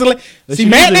got easily. See,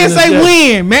 Matt didn't say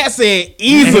win. Matt said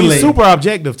easily. He's super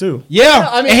objective too. Yeah,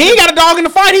 I mean, and he ain't got a dog in the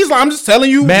fight. He's like, I'm just telling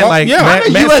you. Matt, I'm a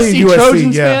USC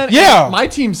Trojans fan. Yeah, my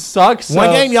team sucks. So.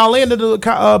 One game y'all ended the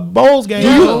Bowls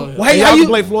game. How you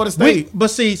play Florida State? But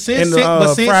see, since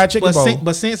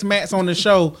Matt's on the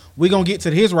show, we're gonna get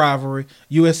to his rivalry,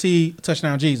 USC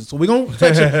touchdown Jesus. So we're gonna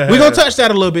touch it. We're gonna touch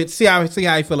that a little bit. See how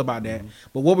you feel about that.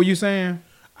 But what were you saying?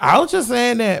 I was just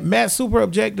saying that Matt's super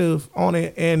objective on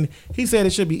it, and he said it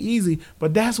should be easy,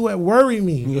 but that's what worried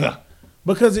me. Yeah.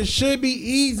 Because it should be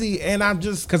easy, and I'm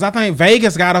just... Because I think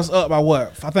Vegas got us up by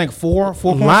what? I think 4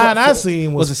 points. Line I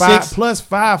seen was 5 plus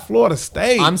 5 Florida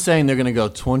State. I'm saying they're going to go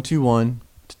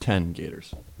 21-10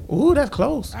 Gators. Ooh, that's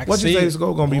close. What you say the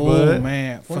score going to be, bud? Oh,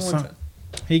 man.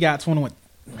 He got 21.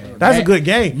 Man, that's a good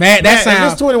game. Matt, that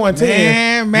sounds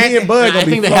 21-10. Matt and Bud I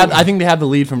think they have the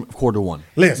lead from quarter one.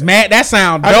 Listen, Matt, that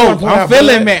sounds dope. I'm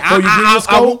feeling Matt. Before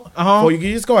you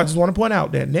get your score, I just want to point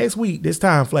out that next week, this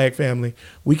time, Flag Family,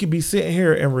 we could be sitting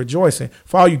here and rejoicing.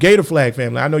 For all you Gator Flag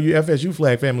Family, I know you FSU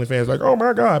Flag Family fans like, oh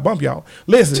my God, bump y'all.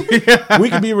 Listen, we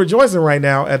could be rejoicing right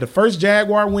now at the first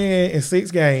Jaguar win in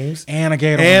 6 games and a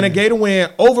Gator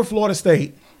win over Florida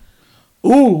State.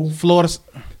 Ooh, Florida.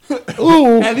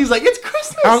 Ooh, and he's like, it's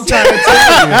Christmas. I'm trying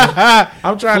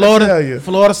to tell you.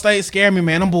 Florida State scared me,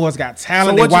 man. Them boys got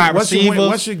talented wide receivers.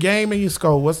 What's your game and your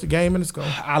score? What's the game and the score?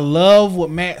 I love what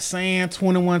Matt's saying,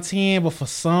 21-10, but for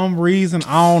some reason,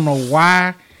 I don't know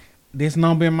why, this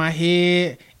number in my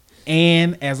head.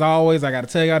 And as always, I got to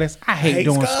tell y'all this. I hate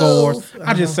doing scores.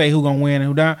 I just say who gonna win and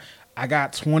who not. I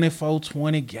got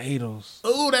 24-20 Gators.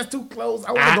 Ooh, that's too close.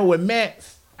 I want to go with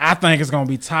Matt's. I think it's going to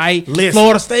be tight. Listen.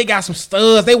 Florida State got some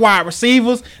studs. They wide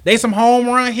receivers. They some home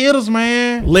run hitters,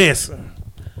 man. Listen.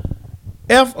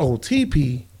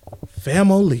 FOTP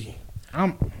family.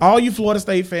 All you Florida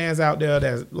State fans out there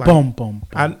that's like...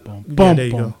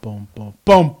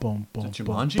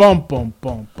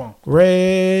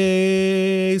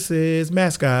 Racist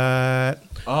mascot.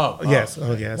 Yes.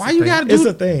 Why you got to do... It's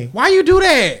a thing. Why you do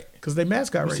that? Because they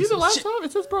mascot racist. See the last time?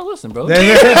 It says, bro, listen, bro. They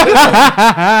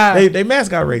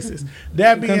mascot racist.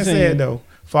 That being said, though,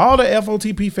 For all the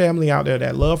FOTP family out there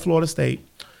that love Florida State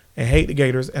and hate the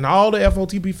Gators, and all the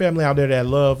FOTP family out there that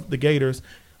love the Gators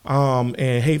and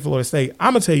hate Florida State,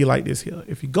 I'm going to tell you like this here.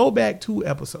 If you go back 2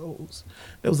 episodes,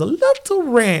 there was a little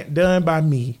rant done by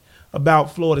me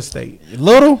about Florida State.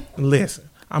 Little? Listen,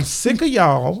 I'm sick of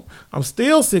y'all. I'm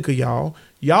still sick of y'all.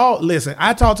 Y'all, listen,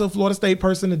 I talked to a Florida State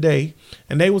person today,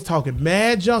 and they was talking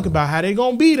mad junk about how they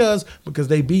going to beat us because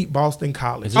they beat Boston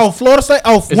College. Florida State?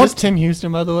 Is this Tim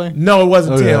Houston, by the way? No, it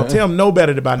wasn't Tim. Tim know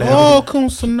better about that. Oh,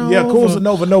 Kunsanova. Yeah,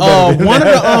 Kunsanova know better than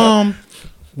that.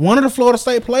 One of the Florida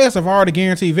State players have already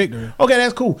guaranteed victory. Okay,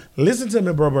 that's cool. Listen to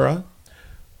me, bro.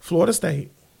 Florida State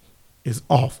is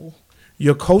awful.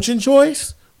 Your coaching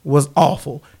choice was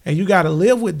awful, and you got to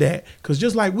live with that. Because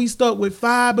just like we stuck with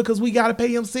 5 because we got to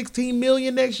pay him $16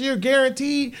 million next year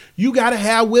guaranteed, you got to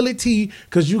have Willie T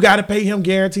because you got to pay him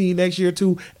guaranteed next year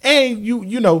too. And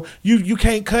you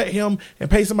can't cut him and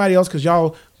pay somebody else because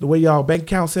y'all, the way y'all bank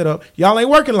account set up, y'all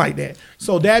ain't working like that.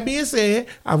 So that being said,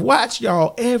 I've watched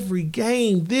y'all every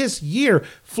game this year.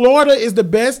 Florida is the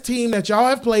best team that y'all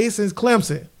have played since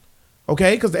Clemson.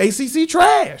 Okay, because the ACC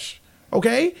trash.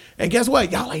 Okay, and guess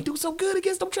what? Y'all ain't do so good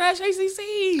against them trash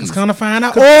ACCs. Cause come to find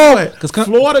out,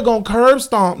 Florida gonna curb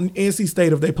stomp NC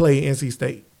State if they play NC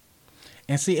State.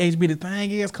 And see, HB, the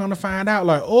thing is, come to find out,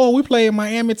 like, we played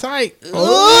Miami tight. Come to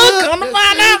find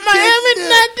out, Miami not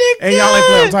that good. And y'all ain't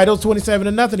playing tight. It was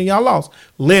 27-0, and y'all lost.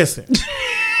 Listen,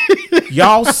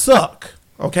 y'all suck.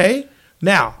 Okay,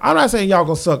 now I'm not saying y'all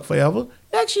gonna suck forever.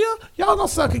 Next year, y'all gonna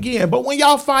suck again. But when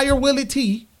y'all fire Willie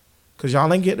T. Because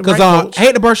y'all ain't getting the right coach. I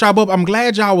hate to burst y'all up. I'm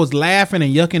glad y'all was laughing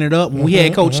and yucking it up when we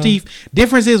had Coach Teef.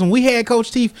 Difference is when we had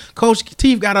Coach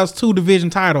Teef got us 2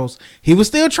 division titles. He was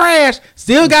still trash.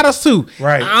 Still got us 2.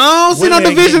 Right. I don't see no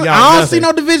division. I don't see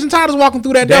no division titles walking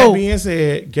through that door. That being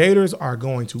said, Gators are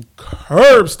going to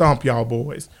curb stomp y'all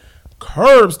boys.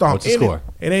 Curb stomp. What's the score?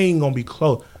 It ain't going to be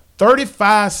close.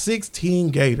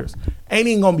 35-16 Gators. Ain't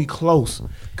even going to be close.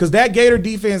 Because that Gator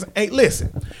defense ain't,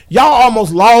 listen, y'all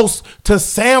almost lost to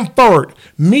Samford.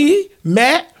 Me,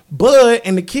 Matt, Bud,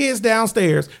 and the kids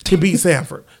downstairs to beat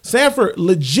Samford. Samford,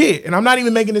 legit, and I'm not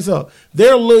even making this up,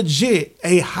 they're legit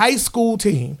a high school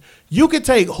team. You could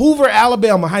take Hoover,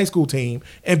 Alabama high school team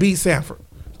and beat Samford.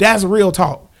 That's real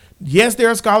talk. Yes,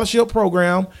 they're a scholarship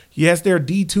program. Yes, they're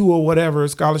D2 or whatever,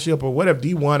 scholarship or whatever,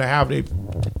 D1 or however they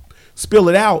spill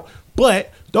it out.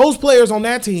 But those players on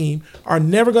that team are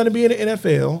never going to be in the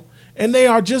NFL, and they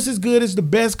are just as good as the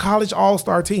best college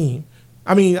all-star team.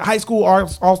 I mean, high school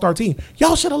all-star team.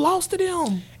 Y'all should have lost to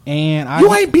them. And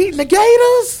you ain't beating the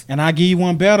Gators. And I give you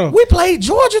one better. We played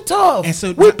Georgia tough. And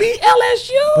so we beat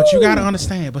LSU. But you got to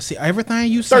understand. But see,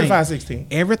 everything you saying. 35-16.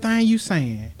 Everything you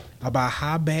saying about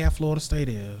how bad Florida State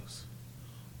is.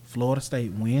 Florida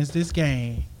State wins this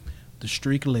game. The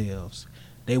streak lives.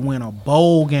 They win a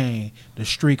bowl game. The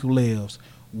streak lives.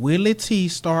 Willie T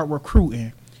start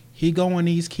recruiting. He go in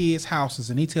these kids' houses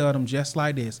and he tell them just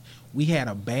like this. We had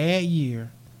a bad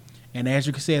year. And as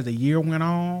you can see, as the year went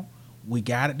on, we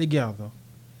got it together.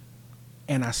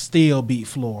 And I still beat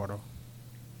Florida.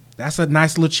 That's a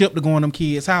nice little chip to go in them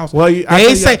kids' house. Well,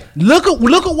 they say, look at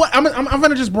what I'm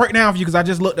gonna just break down for you because I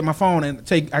just looked at my phone and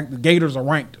the Gators are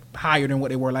ranked higher than what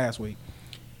they were last week.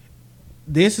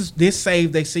 This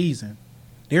saved their season.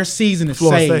 Their season is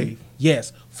Florida saved. State.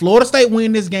 Yes, Florida State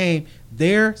win this game.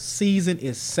 Their season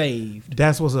is saved.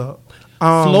 That's what's up.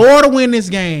 Florida win this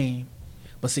game,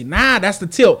 but see now that's the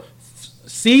tilt.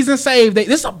 Season saved. This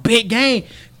is a big game.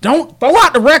 Don't throw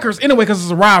out the records anyway because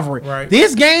it's a rivalry. Right.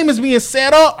 This game is being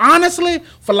set up honestly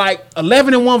for like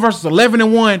 11-1 versus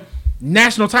 11-1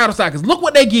 national title side. Because look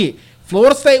what they get.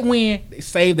 Florida State win. They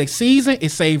saved their season. It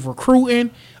saved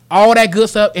recruiting, all that good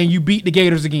stuff, and you beat the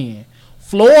Gators again.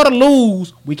 Florida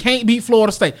lose, we can't beat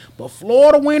Florida State. But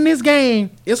Florida win this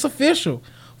game, it's official.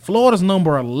 Florida's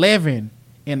number 11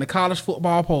 in the college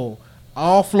football poll.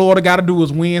 All Florida got to do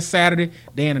is win Saturday.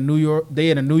 They in a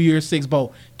New Year's Six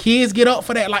bowl. Kids get up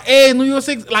for that. Like, hey, New Year's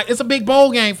Six, like it's a big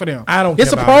bowl game for them. I don't.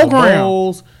 It's care a about program.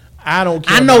 Bowls. I don't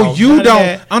care. I know about you don't.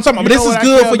 That. I'm talking about, but this is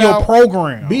good for your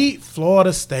program. Beat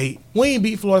Florida State. We ain't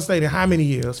beat Florida State in how many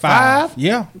years? 5?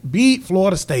 Yeah. Beat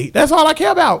Florida State. That's all I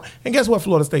care about. And guess what,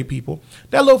 Florida State people?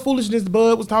 That little foolishness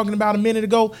Bud was talking about a minute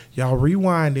ago, y'all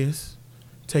rewind this.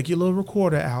 Take your little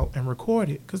recorder out and record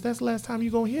it. Because that's the last time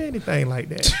you're going to hear anything like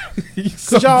that.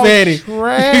 So petty. So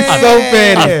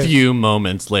petty. A few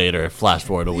moments later, flash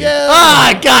forward a week.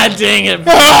 Yeah. God dang it.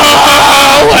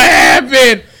 Oh, what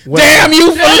happened? Well, damn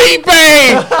you, Felipe!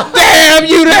 Damn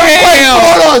you to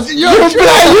hell!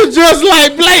 You just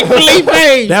like Blake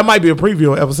Felipe. That might be a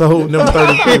preview of episode number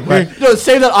 33. Right? No,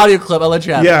 save that audio clip. I'll let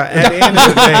you have it. Yeah, at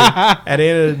the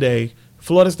end of the day,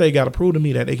 Florida State got to prove to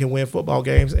me that they can win football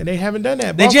games, and they haven't done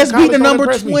that. They just beat the number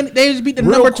 20. They just beat the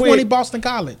number 20 Boston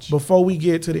College. Before we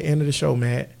get to the end of the show,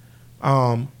 Matt,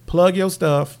 plug your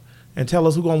stuff and tell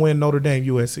us who's gonna win Notre Dame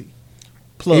USC.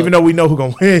 Even though we know who's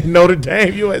gonna win Notre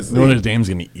Dame USC. Notre Dame's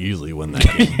gonna easily win that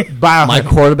game. My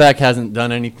quarterback hasn't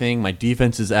done anything. My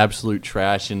defense is absolute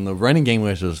trash, and the running game,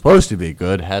 which was supposed to be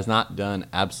good, has not done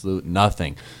absolute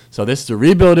nothing. So this is a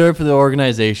rebuilder for the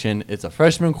organization. It's a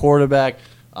freshman quarterback.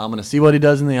 I'm going to see what he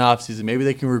does in the offseason. Maybe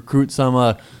they can recruit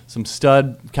some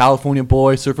stud California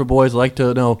boys, surfer boys, like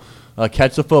to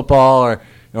catch the football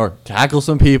or tackle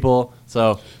some people.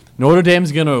 So Notre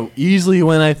Dame's going to easily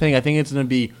win, I think. I think it's going to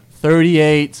be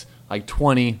 38, like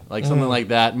 20, like something like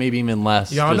that, maybe even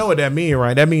less. Y'all know what that means,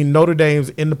 right? That means Notre Dame's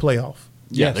in the playoff.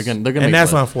 Yeah, yes. they're gonna. And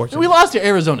that's unfortunate. And we lost to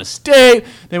Arizona State.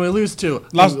 Then we lose to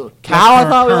Cal. I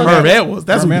thought Herm Edwards.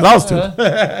 That's who we lost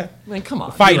to. Man, come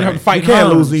on. Fight. You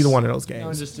can't lose either one of those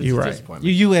games. You're right.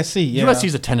 You USC. Yeah.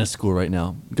 USC's a tennis school right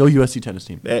now. Go USC tennis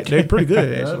team. They're pretty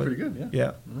good, actually. They're pretty good.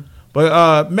 Yeah.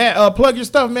 But Matt, plug your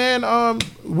stuff, man.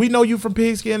 We know you from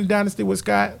Pigskin Dynasty with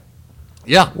Scott.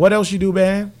 Yeah. What else you do,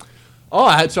 man? Oh,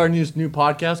 I had started this new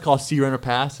podcast called See Rent or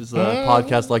Pass. It's a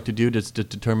podcast I like to do just to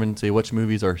determine, say, which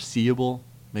movies are seeable,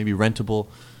 maybe rentable,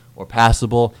 or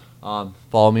passable.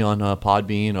 Follow me on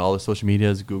Podbean, all the social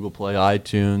medias, Google Play,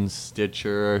 iTunes,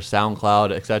 Stitcher,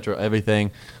 SoundCloud, etc.,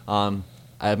 everything. I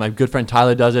have my good friend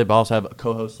Tyler does it, but I also have a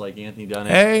co-host like Anthony done it.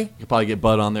 Hey. You can probably get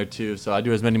Bud on there too. So I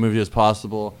do as many movies as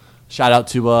possible. Shout out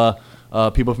to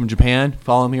people from Japan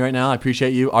following me right now. I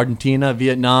appreciate you. Argentina,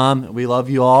 Vietnam, we love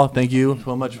you all. Thank you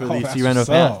so much for the See Rent or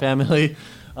Pass family.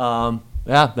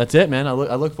 Yeah, that's it, man. I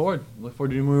look forward to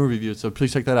doing movie reviews, so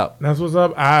please check that out. That's what's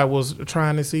up. I was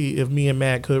trying to see if me and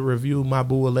Matt could review my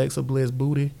boo Alexa Bliss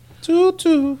booty.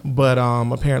 But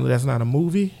apparently that's not a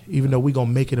movie, even though we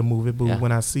gonna make it a movie, boo. Yeah.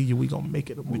 When I see you, we gonna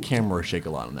make it a movie. The camera will shake a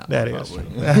lot on that. That is.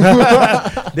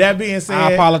 That being said,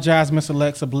 I apologize, Miss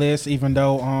Alexa Bliss, even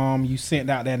though you sent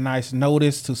out that nice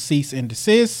notice to cease and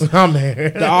desist. Oh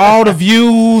man. All the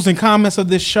views and comments of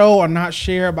this show are not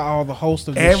shared by all the hosts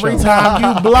of this show. Every time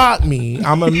you block me,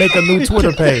 I'm gonna make a new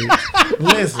Twitter page.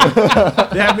 Listen.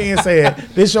 That being said,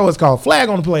 this show is called Flag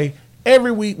on the Play.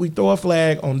 Every week we throw a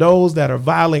flag on those that are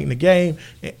violating the game,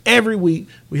 and every week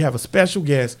we have a special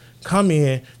guest come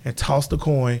in and toss the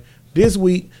coin. This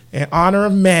week, in honor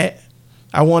of Matt,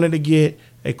 I wanted to get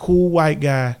a cool white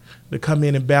guy to come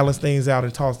in and balance things out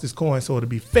and toss this coin so it'll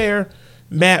be fair.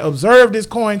 Matt observed this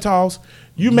coin toss.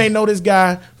 You may know this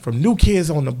guy from New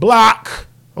Kids on the Block,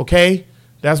 okay?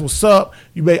 That's what's up.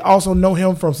 You may also know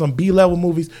him from some B-level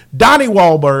movies. Donnie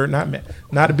Wahlberg,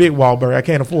 not the big Wahlberg. I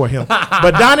can't afford him.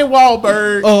 But Donnie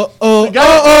Wahlberg.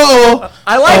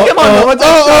 I like him on the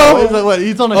show.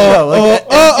 He's on a show.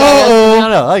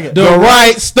 The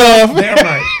right stuff. Damn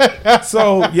right.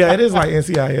 So yeah, it is like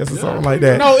NCIS or something like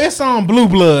that. No, it's on Blue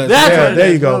Bloods.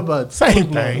 There you go.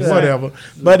 Same thing. Whatever.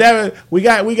 But we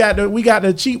got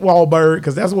the cheap Wahlberg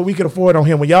because that's what we could afford on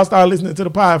him. When y'all start listening to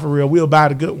the pod for real, we'll buy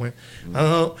the good one.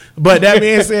 But that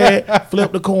being said,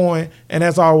 flip the coin, and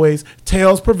as always,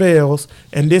 tails prevails.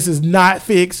 And this is not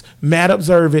fixed. Matt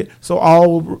observed it, so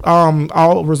all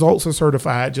results are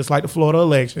certified, just like the Florida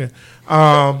election.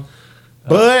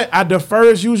 But I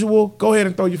defer as usual. Go ahead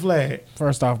and throw your flag.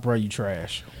 First off, bro, you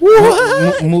trash.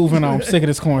 Moving on. I'm sick of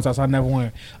this coin toss. I never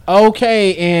win.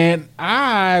 Okay, and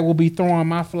I will be throwing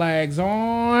my flags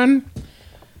on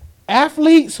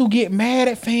athletes who get mad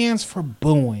at fans for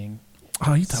booing.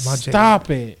 Oh, you talking about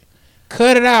Stop it.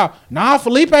 Cut it out. Nah,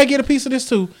 Felipe get a piece of this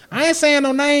too. I ain't saying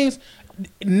no names.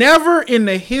 Never in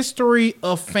the history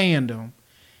of fandom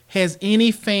has any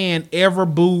fan ever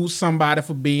booed somebody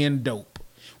for being dope.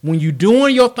 When you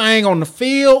doing your thing on the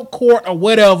field, court, or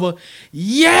whatever,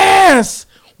 yes,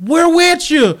 we're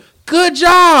with you. Good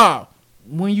job.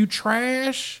 When you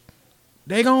trash,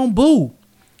 they gonna boo.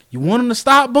 You want them to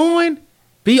stop booing?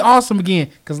 Be awesome again.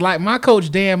 Because like my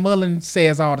coach, Dan Mullen,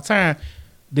 says all the time,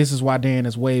 this is why Dan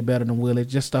is way better than Willie.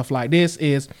 Just stuff like this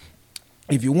is,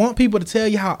 if you want people to tell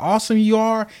you how awesome you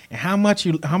are and how much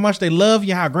they love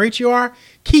you, how great you are,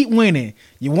 keep winning.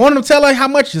 You want them to tell you how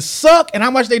much you suck and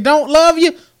how much they don't love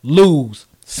you, lose.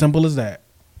 Simple as that.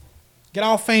 Get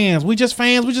off fans. We just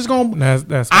fans. We just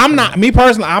gonna. I'm not me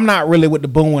personally. I'm not really with the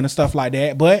booing and stuff like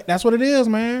that, but that's what it is,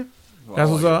 man. That's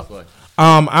what's up.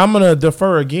 I'm gonna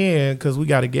defer again because we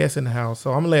got a guest in the house,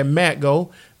 so I'm gonna let Matt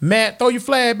go. Matt, throw your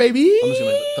flag, baby. I'm just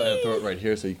gonna throw it right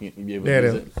here so you can be able to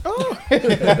use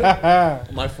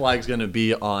it. My flag's gonna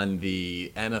be on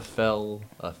the NFL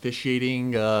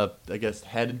officiating, I guess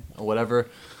head or whatever.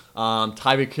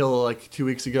 Tyreek Hill like 2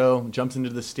 weeks ago jumps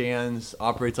into the stands,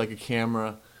 operates like a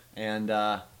camera, and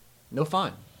no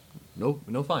fine.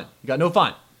 No fine. You got no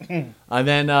fine. And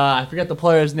then I forget the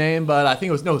player's name, but I think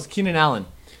it was Keenan Allen.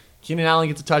 Keenan Allen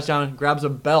gets a touchdown, grabs a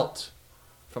belt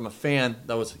from a fan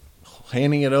that was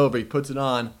handing it over. He puts it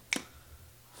on.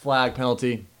 Flag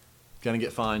penalty. Gonna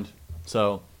get fined.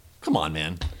 So, come on,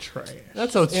 man. Trash.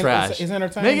 That's so trash. It's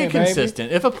entertainment, Make it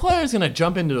consistent. If a player's gonna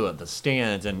jump into the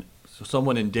stands and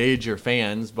someone endanger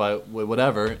fans by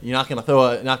whatever, you're not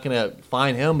gonna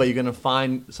fine him, but you're gonna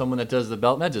fine someone that does the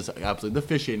belt. And that just absolutely, the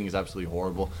officiating is absolutely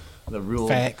horrible. The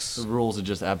rules are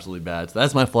just absolutely bad. So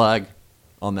that's my flag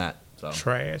on that. So.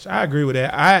 Trash. I agree with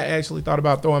that. I actually thought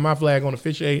about throwing my flag on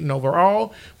officiating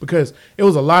overall because it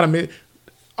was a lot of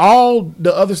all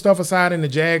the other stuff aside in the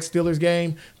Jags-Steelers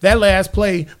game. That last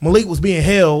play, Malik was being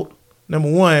held,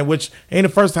 number one, which ain't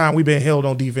the first time we've been held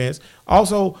on defense.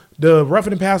 Also, the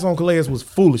roughing and pass on Calais was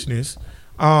foolishness.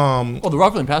 Well, the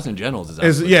roughing and pass in general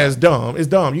it's dumb. It's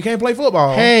dumb. You can't play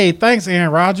football. Hey, thanks,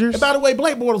 Aaron Rodgers. And by the way,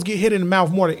 Blake Bortles get hit in the mouth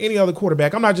more than any other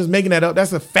quarterback. I'm not just making that up.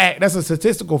 That's a fact. That's a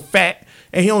statistical fact.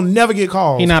 And he'll never get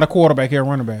called. He's not a quarterback. He's a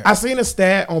running back. I seen a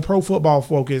stat on Pro Football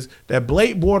Focus that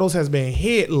Blake Bortles has been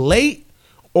hit late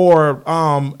or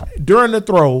during the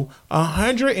throw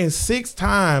 106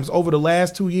 times over the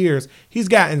last 2 years. He's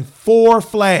gotten 4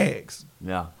 flags.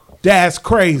 Yeah. That's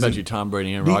crazy. I bet you Tom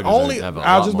Brady and Rodgers have a lot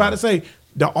I was just about more. to say,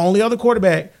 the only other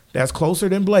quarterback that's closer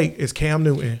than Blake is Cam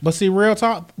Newton. But see, real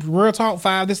talk,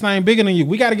 5, this thing bigger than you.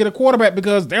 We got to get a quarterback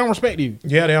because they don't respect you.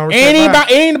 Yeah, they don't respect It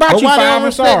ain't about but you, why 5. they don't I'm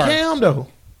respect sorry. Cam, though?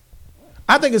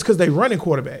 I think it's because they running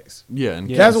quarterbacks. Yeah, and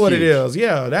That's what huge. it is.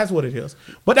 Yeah, that's what it is.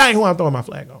 But that ain't who I'm throwing my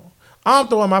flag on. I'm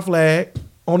throwing my flag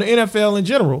on the NFL in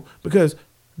general because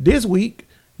this week,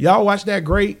 y'all watched that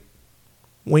great,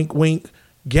 wink, wink,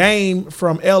 game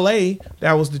from L.A.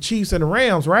 that was the Chiefs and the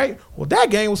Rams, right? Well, that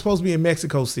game was supposed to be in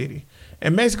Mexico City.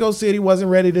 And Mexico City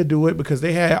wasn't ready to do it because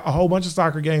they had a whole bunch of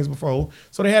soccer games before.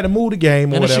 So they had to move the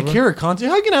game or and whatever. a Shakira concert.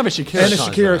 How you can have a Shakira And a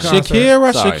concert? Shakira concert.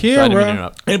 Shakira. Sorry, I didn't mean to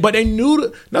interrupt. But they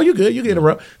knew no, you're good. You get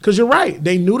interrupt because you're right.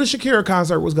 They knew the Shakira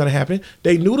concert was going to happen.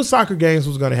 They knew the soccer games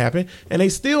was going to happen, and they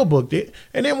still booked it.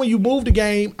 And then when you move the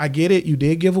game, I get it. You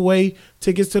did give away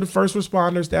tickets to the first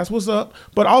responders. That's what's up.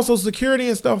 But also security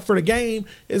and stuff for the game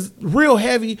is real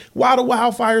heavy while the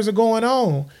wildfires are going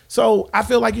on. So I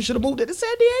feel like you should have moved it to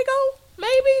San Diego.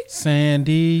 Maybe San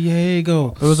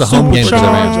Diego. It was a home game for the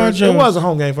Rams. It was a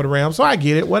home game for the Rams, so I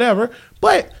get it, whatever.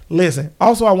 But listen,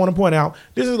 also I want to point out,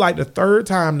 this is like the 3rd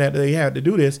time that they had to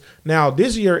do this. Now,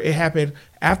 this year it happened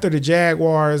after the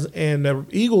Jaguars and the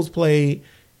Eagles played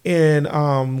in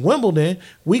Wimbledon.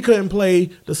 We couldn't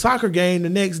play the soccer game the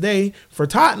next day for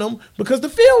Tottenham because the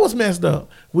field was messed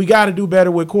up. We got to do better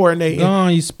with coordinating.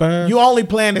 You Spurs. You only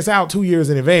plan this out 2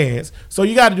 years in advance, so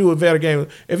you got to do a better game.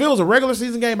 If it was a regular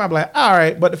season game, I'd be like, all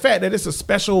right. But the fact that it's a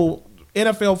special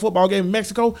NFL football game in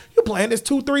Mexico, you planned this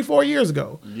 2, 3, 4 years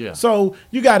ago. Yeah. So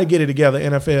you got to get it together,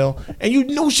 NFL. And you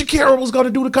knew Shakira was going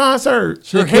to do the concert.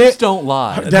 Her hips don't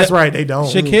lie. That's right, they don't.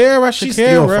 Shakira. She's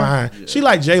still fine. Yeah. She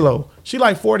like J-Lo. She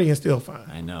like 40 and still fine.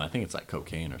 I know. I think it's like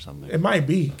cocaine or something. It might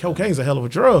be. Cocaine's a hell of a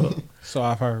drug. So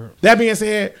I've heard. That being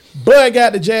said, Bud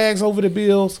got the Jags over the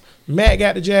Bills. Matt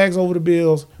got the Jags over the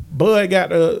Bills. Bud got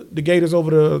the Gators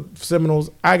over the Seminoles.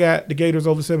 I got the Gators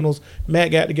over the Seminoles. Matt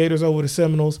got the Gators over the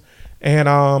Seminoles.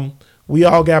 And we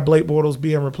all got Blake Bortles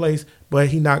being replaced, but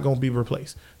he's not going to be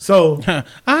replaced. So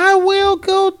I will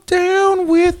go down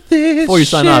with this. Before you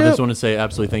sign off, I just want to say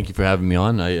absolutely thank you for having me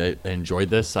on. I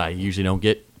enjoyed this. I usually don't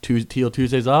get Teal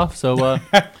Tuesdays off, so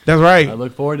that's right. I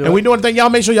look forward to it. And we doing the thing. Y'all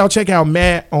make sure y'all check out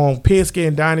Matt on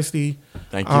Pigskin Dynasty.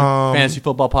 Thank you. Fantasy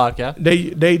Football Podcast.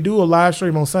 They do a live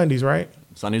stream on Sundays, right?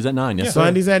 Sundays at 9, yes, sir.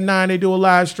 Sundays at 9, they do a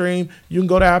live stream. You can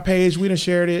go to our page. We done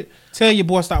shared it. Tell your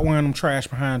boy stop wearing them trash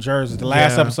behind jerseys. The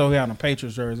last episode he had on the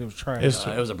Patriots jersey, it was trash.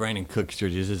 It was a Brandon Cooks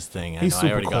jersey. It's his thing. He's super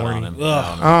I already corny.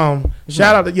 got on him.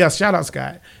 Shout out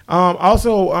Scott.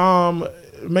 Also,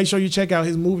 make sure you check out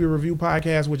his movie review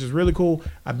podcast, which is really cool.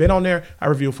 I've been on there. I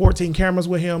reviewed 14 Cameras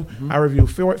with him. I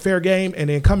reviewed Fair Game. And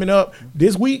then coming up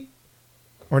this week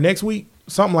or next week,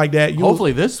 something like that.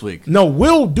 Hopefully this week. No,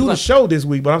 we'll do the show this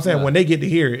week, but I'm saying when they get to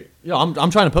hear it. Yeah, I'm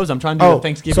trying to post. I'm trying to do a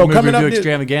Thanksgiving movie review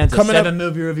extravaganza. 7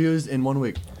 movie reviews in 1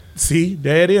 week. See,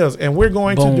 there it is. And we're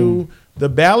going to do The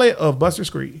Ballad of Buster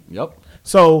Screed. Yep.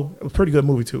 So, a pretty good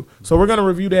movie, too. So, we're going to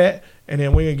review that, and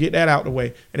then we're going to get that out the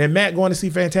way. And then Matt going to see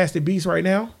Fantastic Beasts right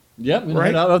now. Yep.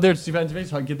 Right out there to see Fantastic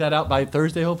Beasts. I'll get that out by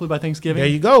Thursday, hopefully by Thanksgiving. There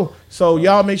you go. So,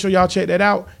 y'all make sure y'all check that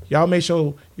out. Y'all make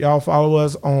sure y'all follow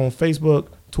us on Facebook,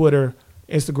 Twitter,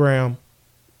 Instagram.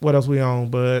 What else we on?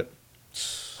 But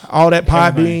all that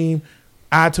Podbean,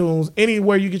 iTunes,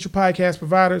 anywhere you get your podcast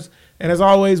providers. And as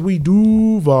always, we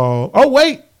Duval. Oh,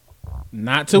 wait.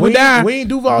 Not till we die. We ain't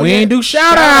Duval We yet. ain't do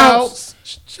shout outs.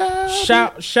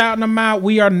 Shouting them out.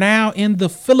 We are now in the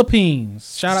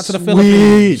Philippines. Shout out to the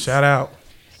Philippines. Shout out.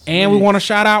 And we want to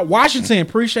shout out Washington.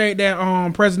 Appreciate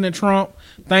that, President Trump.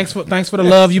 Thanks for the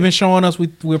love you've been showing us.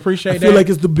 We appreciate that. I feel like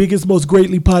it's the biggest, most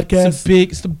greatly podcast.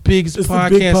 It's the biggest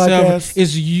podcast ever.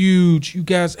 It's huge. You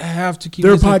guys have to keep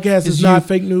their podcast is not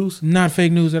fake news. Not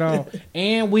fake news at all.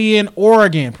 And we in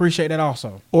Oregon. Appreciate that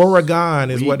also.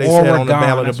 Oregon is what they said on the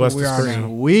ballot of Buster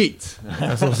Screen. Sweet.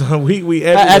 We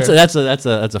everywhere.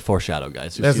 That's a foreshadow,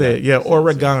 guys. That's it. Yeah,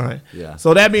 Oregon. Yeah.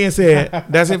 So that being said,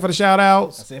 that's it for the shout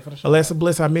outs. That's it for the shout outs. Alexa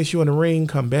Bliss, I miss you in the ring.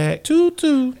 Come back. Toot.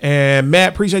 And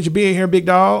Matt, appreciate you being here, big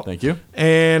dog. Thank you.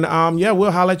 And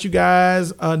we'll holler at you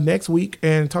guys next week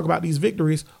and talk about these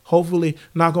victories. Hopefully,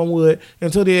 knock on wood.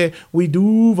 Until then, we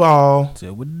Duval.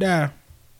 Till we die.